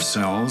nerve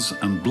cells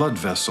and blood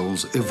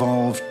vessels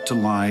evolved to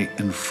lie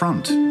in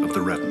front of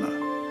the retina,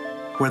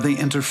 where they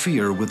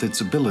interfere with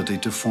its ability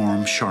to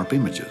form sharp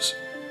images.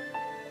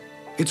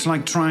 It's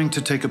like trying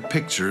to take a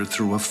picture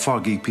through a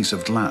foggy piece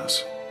of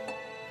glass.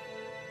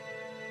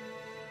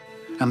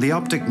 And the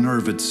optic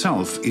nerve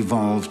itself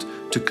evolved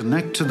to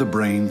connect to the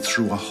brain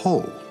through a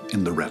hole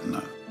in the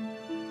retina.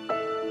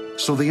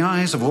 So the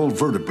eyes of all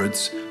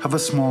vertebrates have a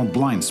small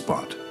blind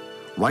spot,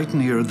 right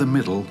near the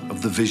middle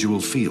of the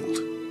visual field.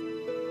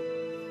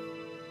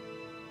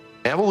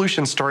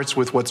 Evolution starts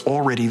with what's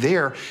already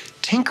there,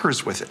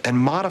 tinkers with it and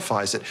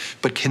modifies it,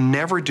 but can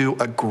never do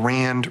a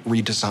grand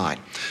redesign.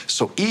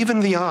 So even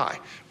the eye,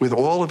 with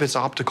all of its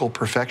optical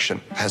perfection,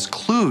 has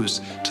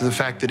clues to the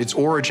fact that its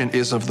origin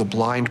is of the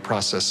blind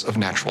process of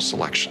natural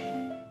selection.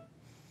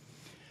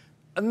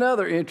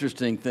 Another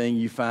interesting thing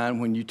you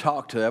find when you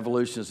talk to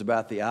evolutionists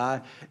about the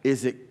eye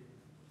is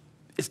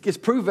it's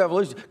proof of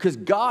evolution, because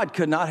God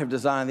could not have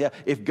designed the eye.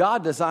 If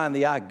God designed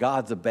the eye,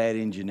 God's a bad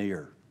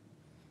engineer.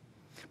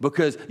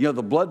 Because, the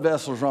blood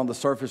vessels are on the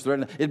surface of the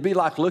retina. It'd be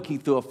like looking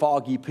through a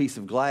foggy piece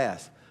of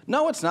glass.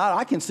 No, it's not.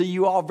 I can see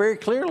you all very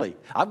clearly.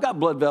 I've got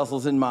blood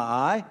vessels in my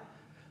eye.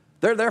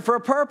 They're there for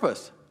a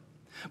purpose.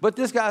 But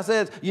this guy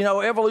says,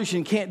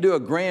 evolution can't do a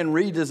grand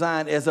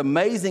redesign. As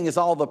amazing as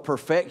all the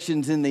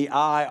perfections in the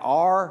eye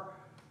are,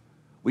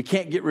 We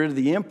can't get rid of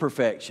the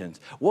imperfections.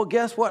 Well,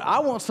 guess what? I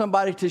want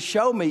somebody to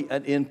show me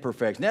an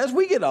imperfection. Now, as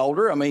we get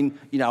older, I mean,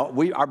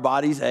 our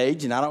bodies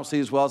age, and I don't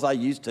see as well as I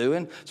used to,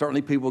 and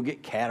certainly people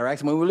get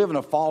cataracts. I mean, we live in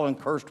a fallen,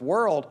 cursed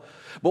world.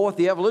 But what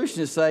the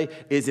evolutionists say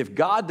is if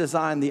God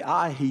designed the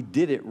eye, he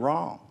did it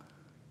wrong.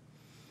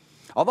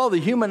 Although the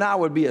human eye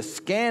would be a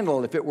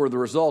scandal if it were the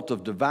result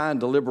of divine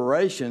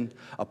deliberation,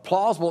 a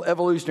plausible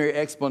evolutionary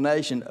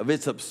explanation of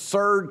its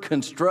absurd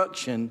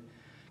construction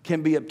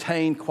can be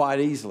obtained quite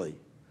easily.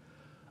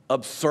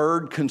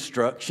 Absurd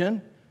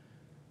construction.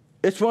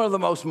 It's one of the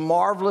most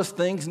marvelous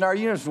things in our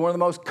universe. It's one of the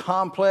most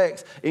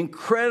complex,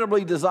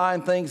 incredibly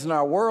designed things in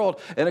our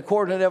world. And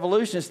according to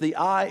evolutionists, the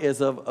eye is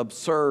of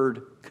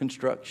absurd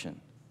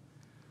construction.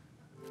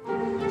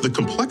 The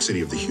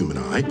complexity of the human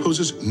eye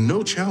poses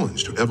no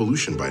challenge to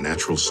evolution by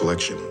natural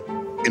selection.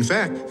 In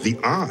fact, the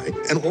eye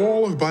and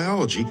all of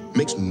biology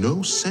makes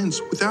no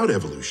sense without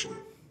evolution.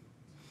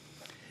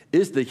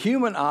 Is the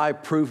human eye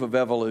proof of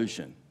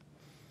evolution?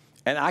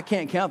 And I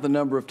can't count the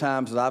number of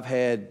times that I've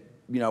had,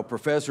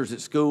 professors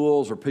at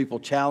schools or people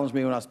challenge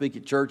me when I speak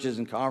at churches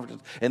and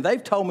conferences, and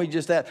they've told me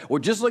just that. Well,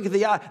 just look at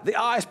the eye. The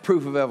eye is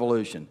proof of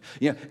evolution.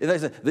 They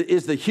say,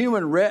 is the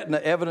human retina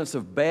evidence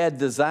of bad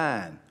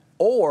design?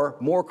 Or,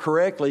 more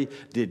correctly,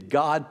 did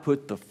God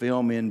put the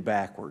film in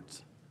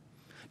backwards?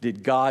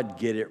 Did God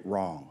get it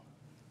wrong?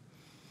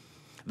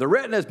 The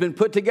retina has been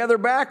put together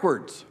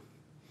backwards.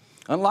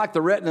 Unlike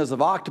the retinas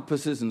of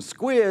octopuses and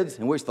squids,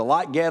 in which the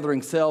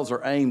light-gathering cells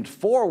are aimed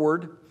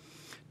forward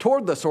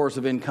toward the source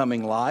of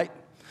incoming light,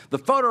 the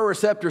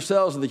photoreceptor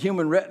cells of the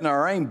human retina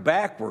are aimed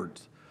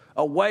backwards,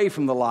 away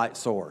from the light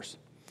source.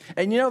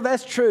 And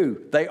that's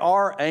true. They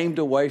are aimed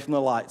away from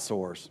the light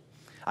source.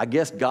 I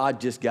guess God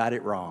just got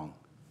it wrong.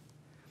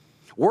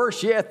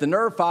 Worse yet, the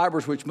nerve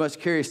fibers which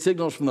must carry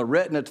signals from the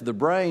retina to the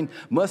brain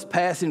must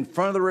pass in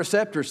front of the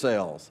receptor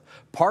cells,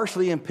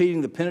 partially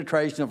impeding the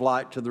penetration of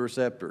light to the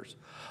receptors.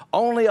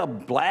 Only a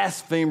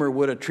blasphemer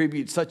would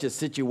attribute such a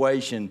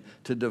situation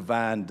to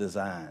divine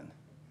design.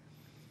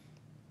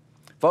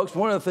 Folks,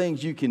 one of the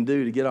things you can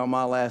do to get on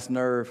my last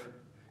nerve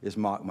is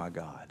mock my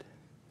God.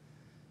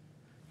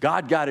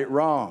 God got it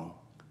wrong.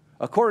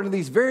 According to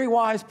these very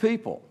wise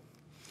people,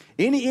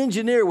 any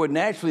engineer would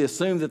naturally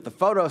assume that the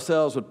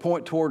photocells would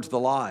point towards the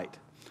light,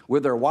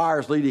 with their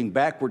wires leading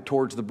backward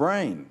towards the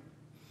brain.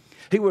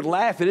 He would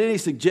laugh at any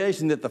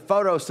suggestion that the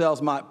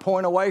photocells might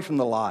point away from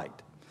the light,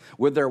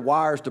 with their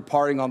wires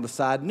departing on the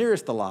side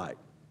nearest the light.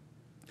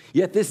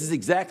 Yet this is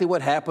exactly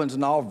what happens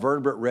in all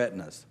vertebrate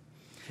retinas.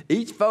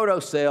 Each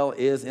photocell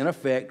is, in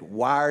effect,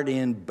 wired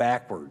in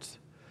backwards,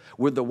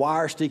 with the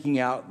wire sticking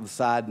out the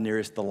side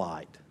nearest the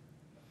light.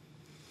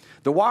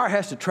 The wire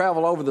has to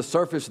travel over the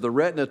surface of the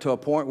retina to a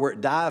point where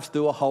it dives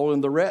through a hole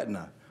in the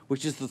retina,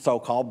 which is the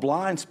so-called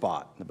blind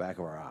spot in the back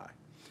of our eye,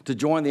 to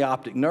join the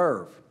optic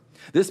nerve.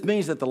 This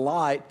means that the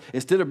light,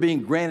 instead of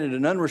being granted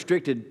an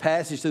unrestricted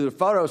passage through the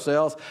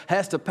photocells,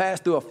 has to pass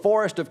through a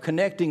forest of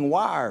connecting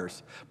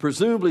wires,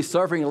 presumably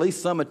suffering at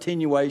least some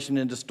attenuation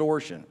and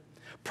distortion.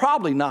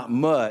 Probably not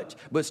much,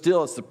 but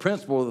still it's the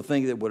principle of the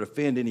thing that would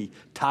offend any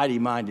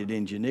tidy-minded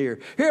engineer.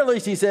 Here at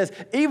least he says,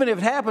 even if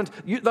it happens,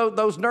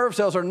 those nerve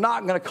cells are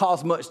not going to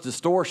cause much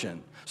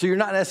distortion. So you're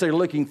not necessarily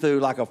looking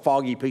through like a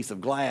foggy piece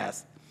of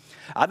glass.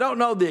 I don't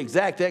know the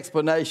exact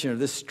explanation of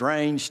this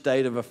strange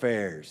state of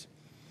affairs.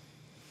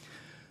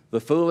 The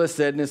fool has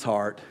said in his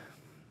heart,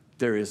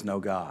 there is no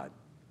God.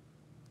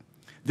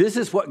 This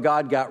is what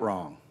God got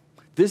wrong.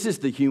 This is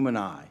the human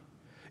eye.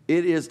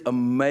 It is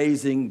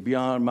amazing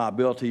beyond my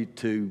ability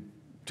to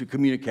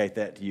communicate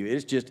that to you.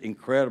 It's just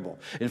incredible.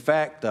 In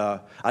fact,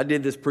 I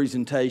did this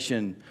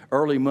presentation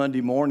early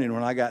Monday morning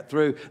when I got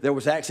through. There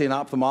was actually an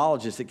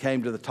ophthalmologist that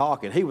came to the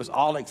talk, and he was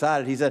all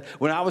excited. He said,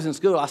 when I was in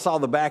school, I saw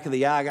the back of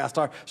the eye. I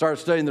started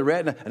studying the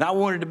retina, and I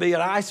wanted to be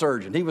an eye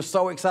surgeon. He was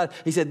so excited.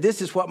 He said,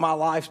 this is what my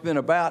life's been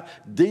about,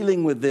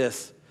 dealing with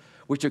this,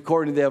 which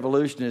according to the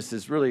evolutionists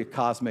is really a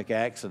cosmic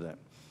accident.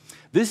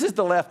 This is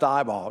the left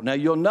eyeball. Now,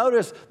 you'll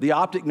notice the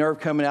optic nerve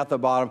coming out the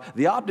bottom.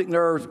 The optic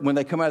nerves, when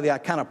they come out of the eye,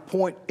 kind of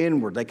point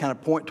inward. They kind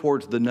of point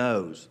towards the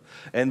nose.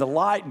 And the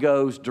light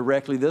goes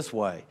directly this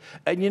way.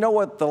 And you know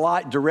what the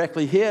light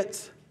directly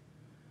hits?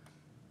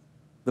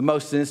 The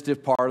most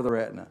sensitive part of the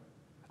retina.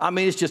 I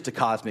mean, it's just a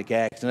cosmic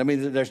accident. I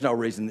mean, there's no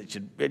reason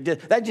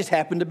that just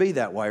happened to be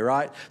that way,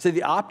 right? See,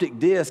 the optic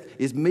disc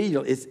is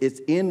medial.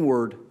 It's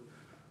inward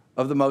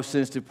of the most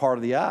sensitive part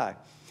of the eye.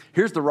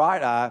 Here's the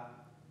right eye.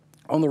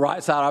 On the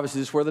right side, obviously,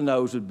 this is where the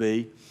nose would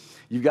be.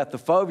 You've got the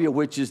fovea,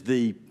 which is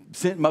the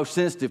most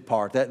sensitive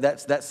part.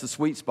 That's the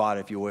sweet spot,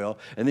 if you will.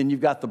 And then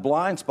you've got the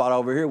blind spot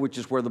over here, which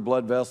is where the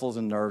blood vessels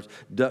and nerves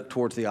duct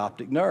towards the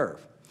optic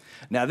nerve.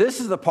 Now, this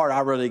is the part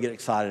I really get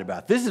excited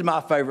about. This is my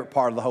favorite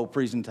part of the whole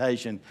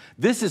presentation.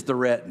 This is the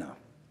retina.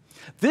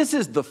 This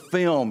is the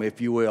film,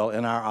 if you will,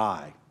 in our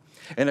eye.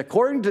 And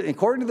according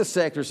to the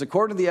sectors,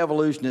 according to the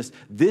evolutionists,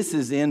 this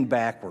is in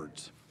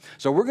backwards.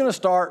 So we're going to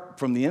start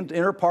from the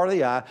inner part of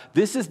the eye.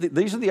 These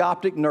are the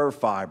optic nerve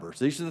fibers.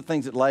 These are the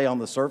things that lay on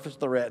the surface of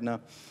the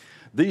retina.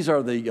 These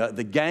are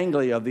the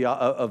ganglia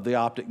of the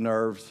optic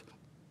nerves.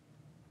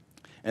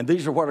 And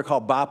these are what are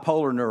called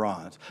bipolar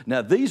neurons.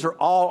 Now, these are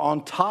all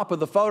on top of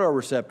the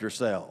photoreceptor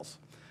cells,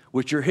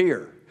 which are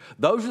here.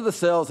 Those are the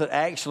cells that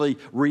actually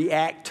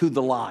react to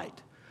the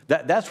light.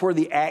 That's where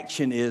the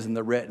action is in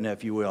the retina,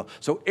 if you will.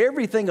 So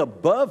everything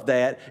above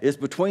that is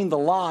between the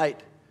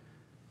light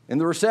and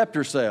the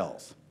receptor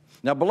cells.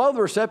 Now, below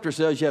the receptor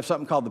cells, you have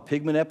something called the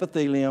pigment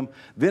epithelium,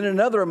 then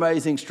another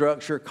amazing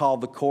structure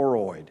called the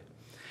choroid.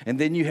 And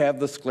then you have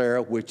the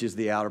sclera, which is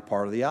the outer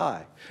part of the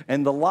eye.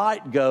 And the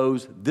light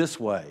goes this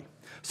way.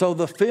 So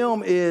the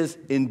film is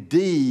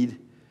indeed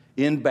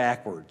in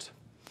backwards.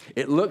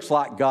 It looks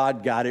like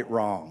God got it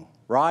wrong,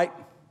 right?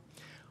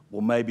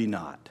 Well, maybe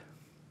not.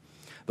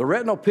 The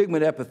retinal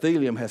pigment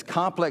epithelium has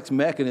complex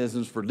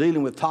mechanisms for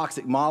dealing with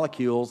toxic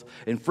molecules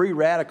and free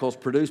radicals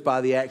produced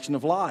by the action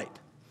of light.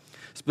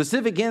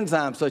 Specific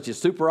enzymes such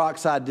as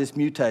superoxide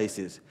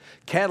dismutases,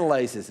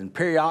 catalases, and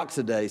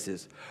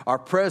perioxidases are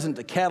present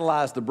to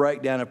catalyze the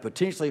breakdown of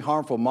potentially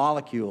harmful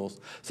molecules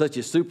such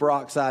as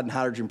superoxide and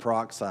hydrogen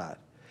peroxide.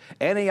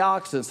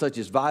 Antioxidants such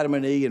as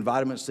vitamin E and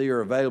vitamin C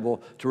are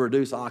available to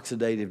reduce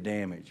oxidative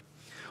damage.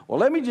 Well,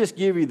 let me just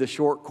give you the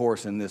short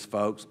course in this,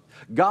 folks.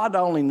 God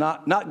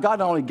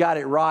not only got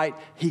it right,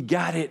 he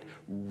got it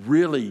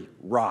really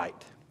right.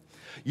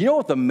 You know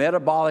what the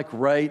metabolic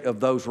rate of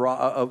those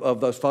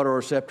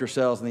photoreceptor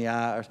cells in the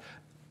eye is?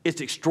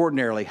 It's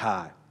extraordinarily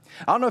high.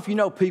 I don't know if you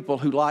know people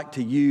who like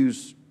to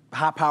use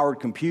high-powered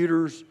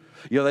computers.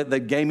 You know, the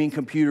gaming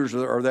computers,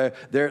 or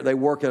they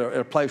work at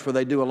a place where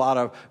they do a lot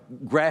of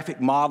graphic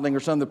modeling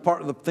or something.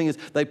 Part of the thing is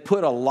they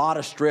put a lot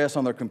of stress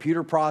on their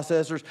computer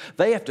processors.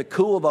 They have to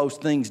cool those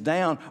things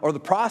down, or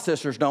the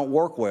processors don't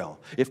work well.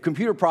 If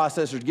computer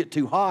processors get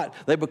too hot,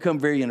 they become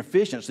very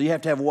inefficient. So you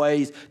have to have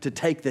ways to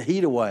take the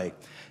heat away.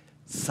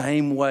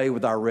 Same way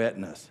with our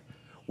retinas.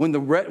 When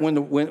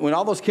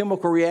all those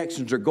chemical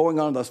reactions are going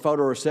on in those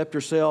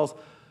photoreceptor cells,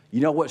 you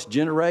know what's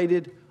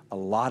generated? A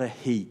lot of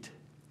heat.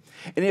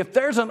 And if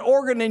there's an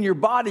organ in your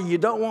body you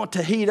don't want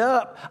to heat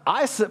up,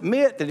 I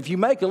submit that if you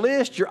make a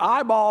list, your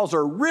eyeballs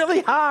are really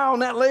high on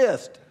that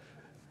list.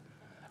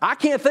 I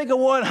can't think of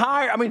one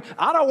higher. I mean,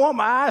 I don't want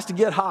my eyes to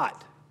get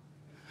hot.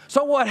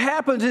 So what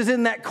happens is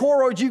in that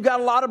choroid, you've got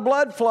a lot of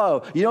blood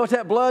flow. You know what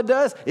that blood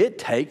does? It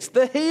takes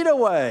the heat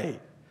away.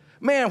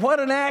 Man, what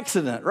an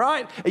accident,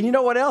 right? And you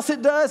know what else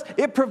it does?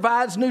 It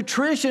provides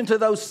nutrition to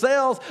those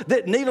cells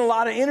that need a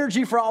lot of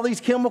energy for all these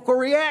chemical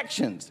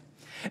reactions.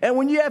 And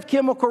when you have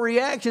chemical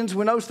reactions,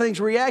 when those things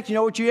react, you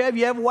know what you have?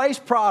 You have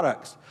waste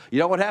products. You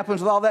know what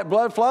happens with all that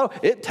blood flow?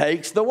 It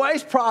takes the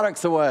waste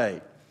products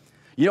away.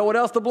 You know what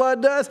else the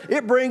blood does?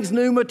 It brings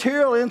new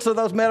material in so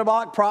those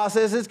metabolic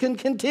processes can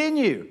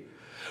continue.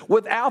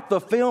 Without the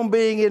film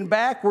being in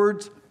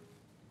backwards,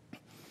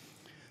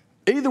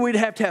 either we'd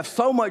have to have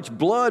so much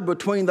blood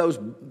between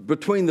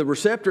the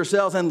receptor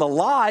cells and the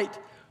light,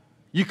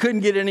 you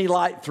couldn't get any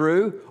light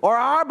through, or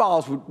our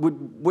eyeballs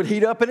would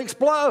heat up and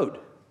explode.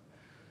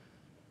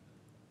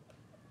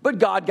 But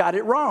God got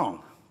it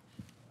wrong.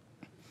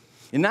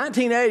 In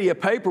 1980, a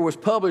paper was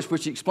published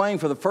which explained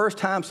for the first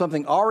time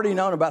something already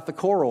known about the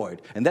choroid,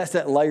 and that's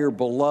that layer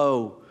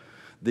below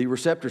the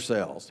receptor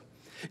cells.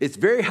 Its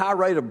very high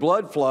rate of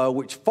blood flow,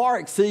 which far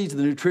exceeds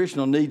the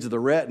nutritional needs of the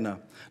retina,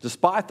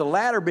 despite the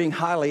latter being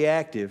highly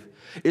active,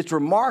 it's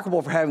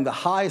remarkable for having the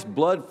highest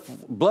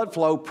blood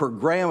flow per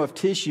gram of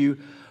tissue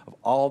of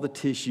all the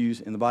tissues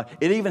in the body.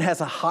 It even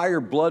has a higher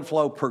blood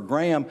flow per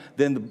gram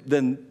than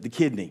the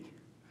kidney,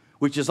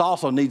 which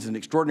also needs an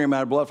extraordinary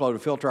amount of blood flow to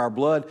filter our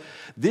blood.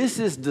 This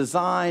is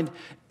designed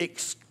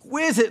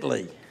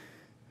exquisitely.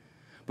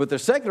 But the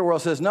secular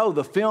world says, no,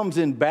 the film's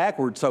in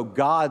backwards, so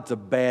God's a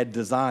bad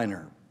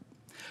designer.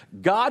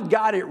 God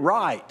got it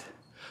right.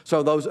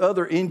 So those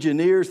other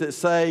engineers that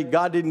say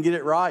God didn't get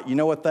it right, you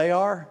know what they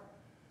are?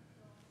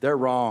 They're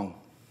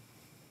wrong.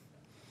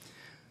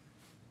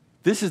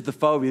 This is the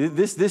fovea.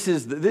 This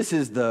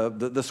is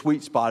the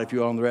sweet spot, if you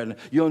will, on the retina.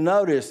 You'll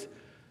notice,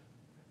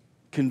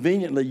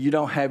 conveniently, you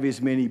don't have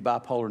as many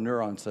bipolar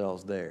neuron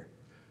cells there.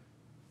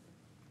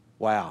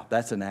 Wow,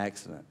 that's an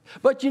accident.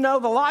 But you know,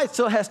 the light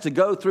still has to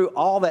go through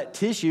all that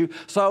tissue,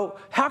 so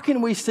how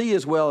can we see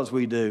as well as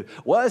we do?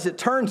 Well, as it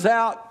turns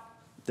out,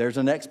 there's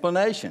an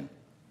explanation.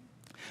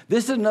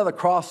 This is another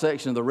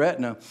cross-section of the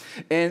retina,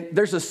 and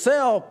there's a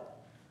cell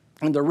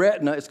in the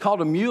retina, it's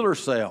called a Mueller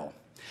cell.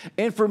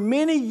 And for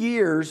many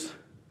years,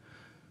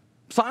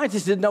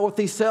 scientists didn't know what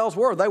these cells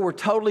were. They were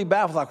totally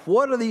baffled, like,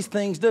 what do these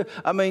things do?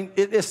 I mean,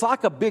 it's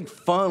like a big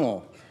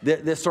funnel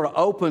that sort of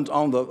opens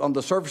on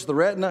the surface of the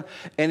retina,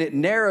 and it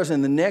narrows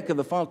in the neck of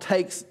the funnel,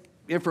 takes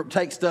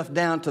stuff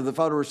down to the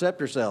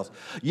photoreceptor cells.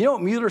 You know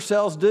what Mueller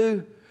cells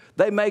do?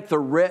 They make the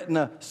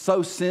retina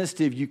so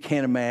sensitive you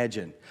can't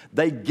imagine.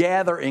 They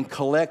gather and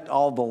collect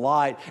all the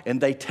light, and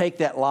they take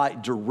that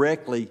light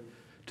directly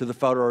to the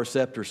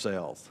photoreceptor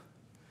cells.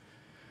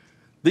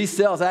 These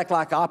cells act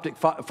like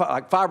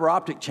fiber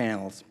optic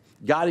channels,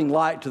 guiding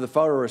light to the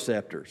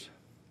photoreceptors.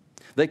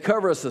 They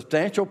cover a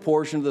substantial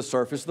portion of the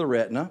surface of the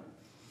retina.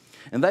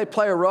 And they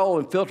play a role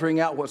in filtering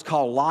out what's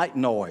called light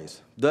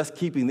noise, thus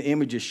keeping the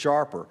images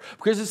sharper.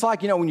 Because it's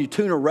like, when you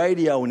tune a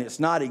radio and it's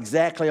not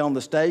exactly on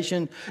the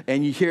station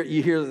and you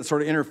hear the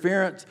sort of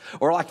interference,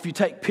 or like if you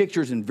take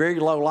pictures in very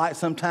low light,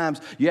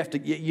 sometimes you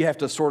have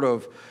to sort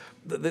of,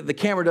 the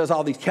camera does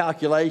all these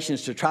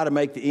calculations to try to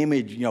make the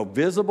image,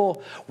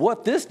 visible.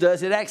 What this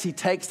does, it actually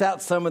takes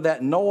out some of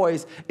that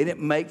noise and it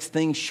makes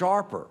things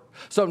sharper.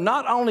 So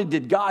not only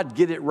did God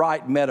get it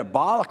right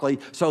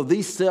metabolically so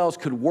these cells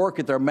could work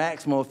at their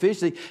maximum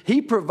efficiency,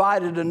 he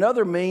provided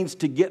another means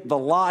to get the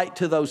light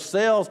to those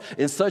cells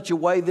in such a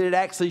way that it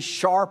actually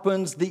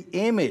sharpens the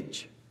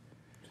image.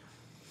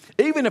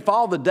 Even if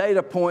all the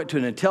data point to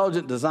an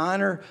intelligent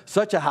designer,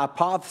 such a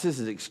hypothesis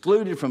is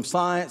excluded from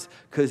science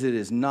because it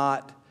is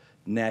not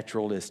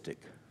naturalistic.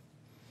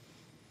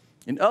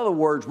 In other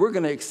words, we're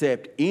going to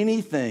accept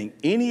anything,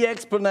 any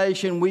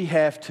explanation we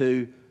have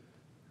to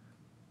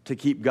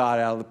keep God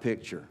out of the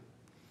picture.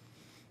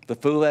 The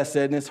fool has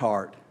said in his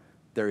heart,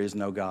 there is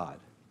no God.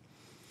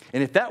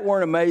 And if that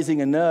weren't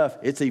amazing enough,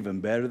 it's even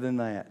better than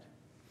that.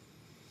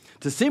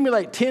 To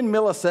simulate 10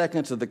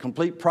 milliseconds of the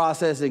complete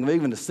processing of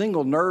even a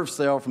single nerve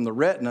cell from the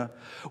retina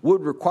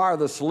would require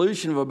the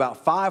solution of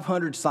about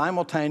 500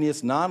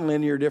 simultaneous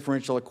nonlinear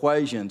differential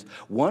equations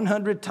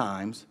 100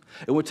 times.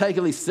 It would take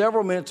at least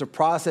several minutes of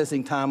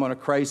processing time on a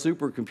Cray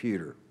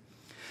supercomputer.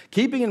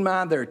 Keeping in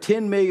mind there are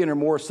 10 million or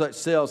more such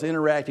cells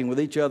interacting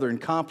with each other in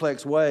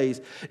complex ways,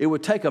 it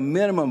would take a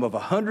minimum of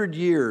 100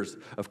 years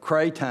of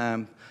Cray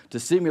time to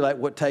simulate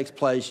what takes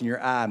place in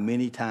your eye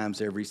many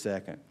times every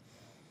second.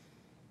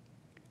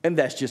 And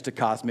that's just a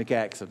cosmic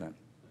accident.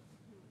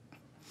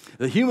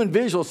 The human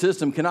visual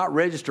system cannot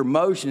register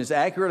motion as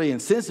accurately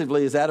and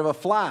sensitively as that of a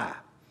fly.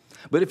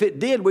 But if it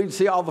did, we'd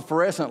see all the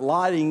fluorescent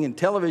lighting and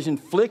television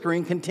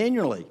flickering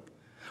continually.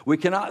 We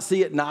cannot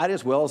see at night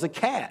as well as a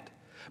cat,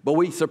 but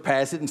we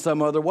surpass it in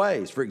some other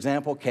ways. For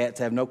example, cats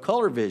have no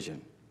color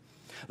vision.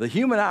 The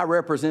human eye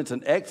represents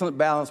an excellent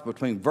balance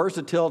between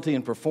versatility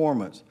and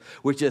performance,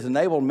 which has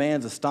enabled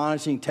man's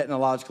astonishing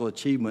technological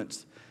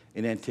achievements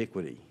in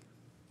antiquity.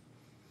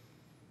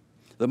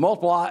 The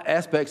multiple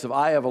aspects of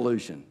eye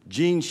evolution,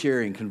 gene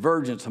sharing,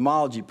 convergence,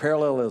 homology,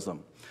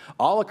 parallelism,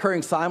 all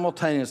occurring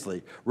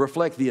simultaneously,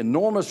 reflect the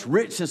enormous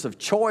richness of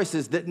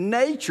choices that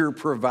nature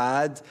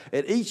provides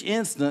at each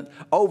instant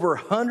over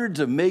hundreds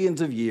of millions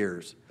of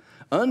years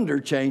under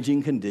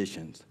changing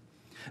conditions.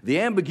 The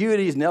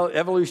ambiguities in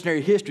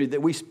evolutionary history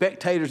that we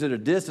spectators at a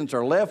distance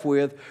are left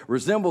with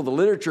resemble the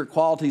literature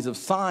qualities of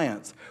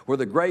science, where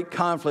the great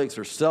conflicts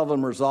are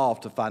seldom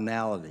resolved to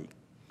finality.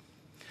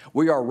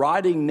 We are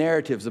writing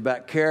narratives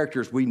about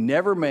characters we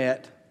never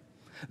met,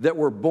 that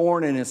were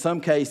born and in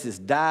some cases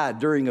died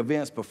during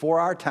events before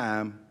our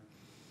time,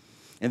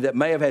 and that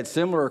may have had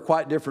similar or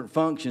quite different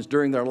functions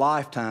during their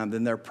lifetime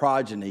than their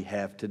progeny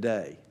have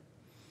today.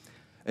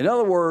 In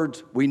other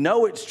words, we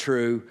know it's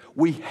true,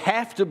 we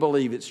have to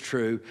believe it's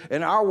true,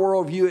 in our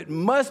worldview it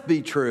must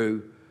be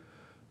true,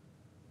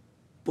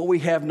 but we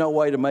have no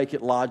way to make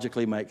it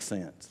logically make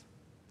sense.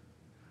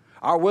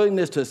 Our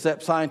willingness to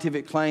accept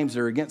scientific claims that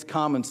are against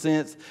common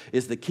sense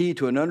is the key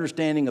to an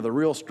understanding of the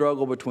real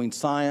struggle between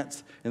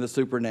science and the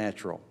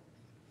supernatural.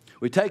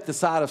 We take the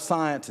side of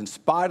science in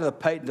spite of the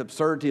patent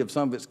absurdity of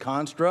some of its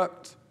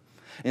constructs,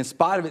 in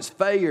spite of its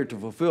failure to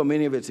fulfill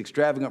many of its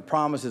extravagant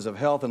promises of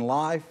health and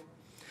life,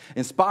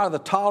 in spite of the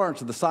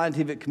tolerance of the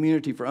scientific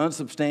community for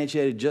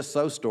unsubstantiated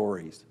just-so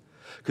stories,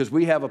 because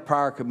we have a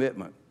prior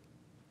commitment,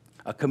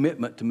 a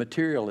commitment to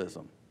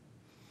materialism.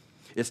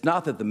 It's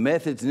not that the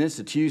methods and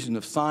institutions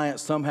of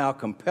science somehow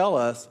compel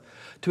us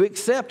to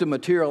accept a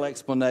material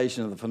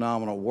explanation of the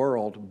phenomenal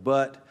world,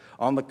 but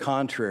on the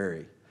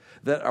contrary,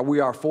 that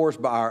we are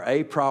forced by our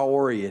a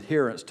priori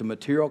adherence to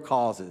material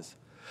causes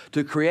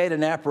to create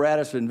an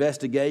apparatus of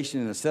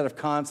investigation and a set of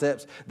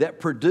concepts that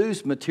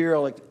produce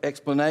material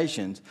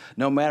explanations,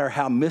 no matter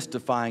how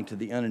mystifying to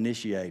the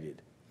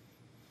uninitiated.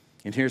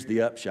 And here's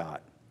the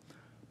upshot.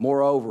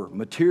 Moreover,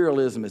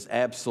 materialism is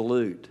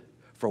absolute,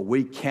 for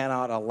we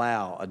cannot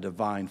allow a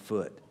divine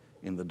foot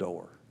in the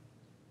door.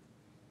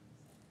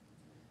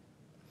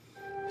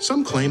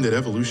 Some claim that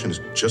evolution is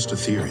just a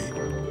theory,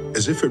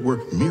 as if it were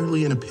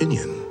merely an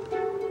opinion.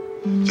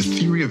 The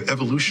theory of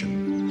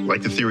evolution,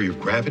 like the theory of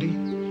gravity,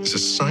 is a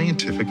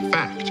scientific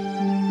fact.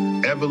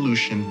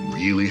 Evolution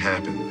really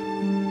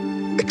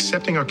happened.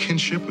 Accepting our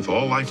kinship with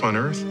all life on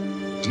Earth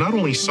is not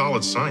only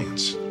solid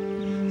science.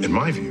 In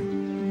my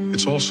view,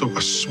 it's also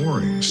a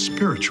soaring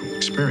spiritual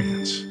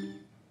experience.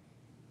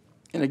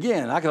 And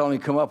again, I could only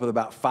come up with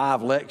about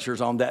 5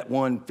 lectures on that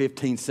one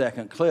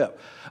 15-second clip.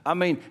 I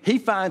mean, he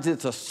finds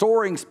it's a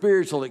soaring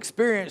spiritual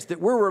experience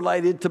that we're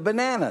related to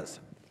bananas.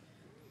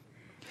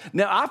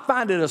 Now, I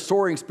find it a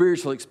soaring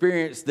spiritual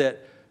experience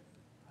that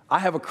I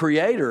have a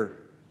creator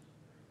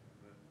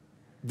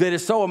that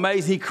is so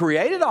amazing. He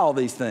created all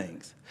these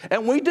things.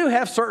 And we do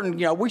have certain,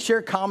 we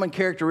share common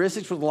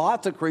characteristics with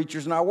lots of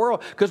creatures in our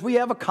world because we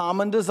have a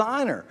common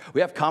designer.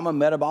 We have common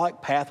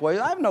metabolic pathways.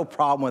 I have no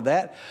problem with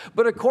that.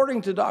 But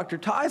according to Dr.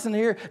 Tyson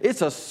here,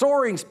 it's a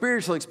soaring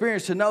spiritual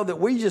experience to know that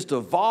we just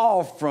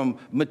evolved from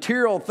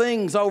material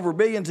things over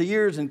billions of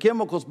years and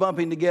chemicals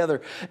bumping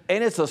together.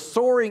 And it's a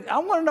soaring, I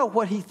want to know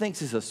what he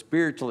thinks is a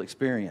spiritual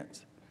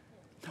experience.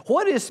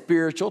 What is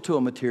spiritual to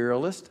a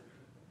materialist?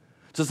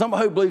 To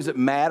somebody who believes that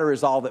matter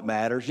is all that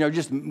matters,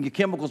 just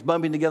chemicals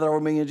bumping together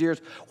over millions of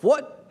years,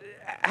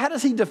 how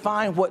does he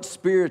define what's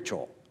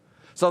spiritual?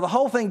 So the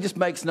whole thing just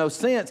makes no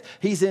sense.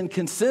 He's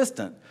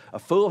inconsistent. A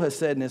fool has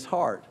said in his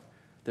heart,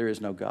 there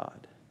is no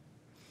God.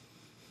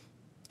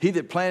 He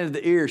that planted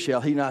the ear, shall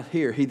he not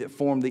hear? He that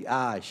formed the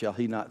eye, shall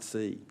he not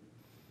see?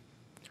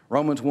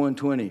 Romans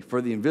 1:20,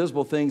 for the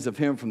invisible things of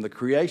him from the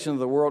creation of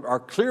the world are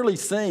clearly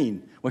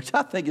seen, which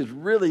I think is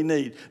really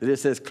neat that it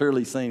says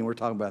clearly seen. We're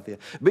talking about the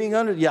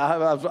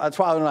that's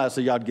why I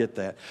said y'all get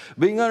that.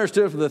 Being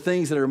understood from the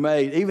things that are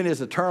made, even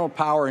his eternal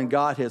power in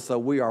Godhead, so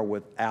we are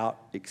without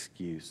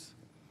excuse.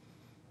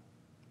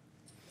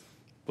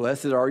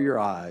 Blessed are your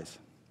eyes,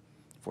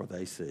 for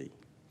they see.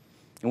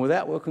 And with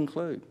that, we'll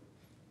conclude.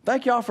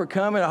 Thank y'all for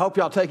coming. I hope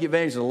y'all take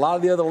advantage of a lot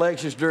of the other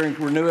lectures during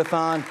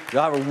Renewathon.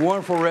 Y'all have a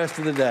wonderful rest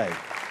of the day.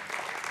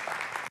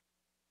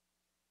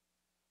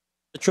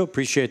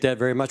 Appreciate that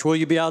very much. Will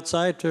you be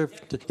outside?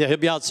 Yeah, he'll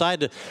be outside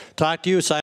to talk to you.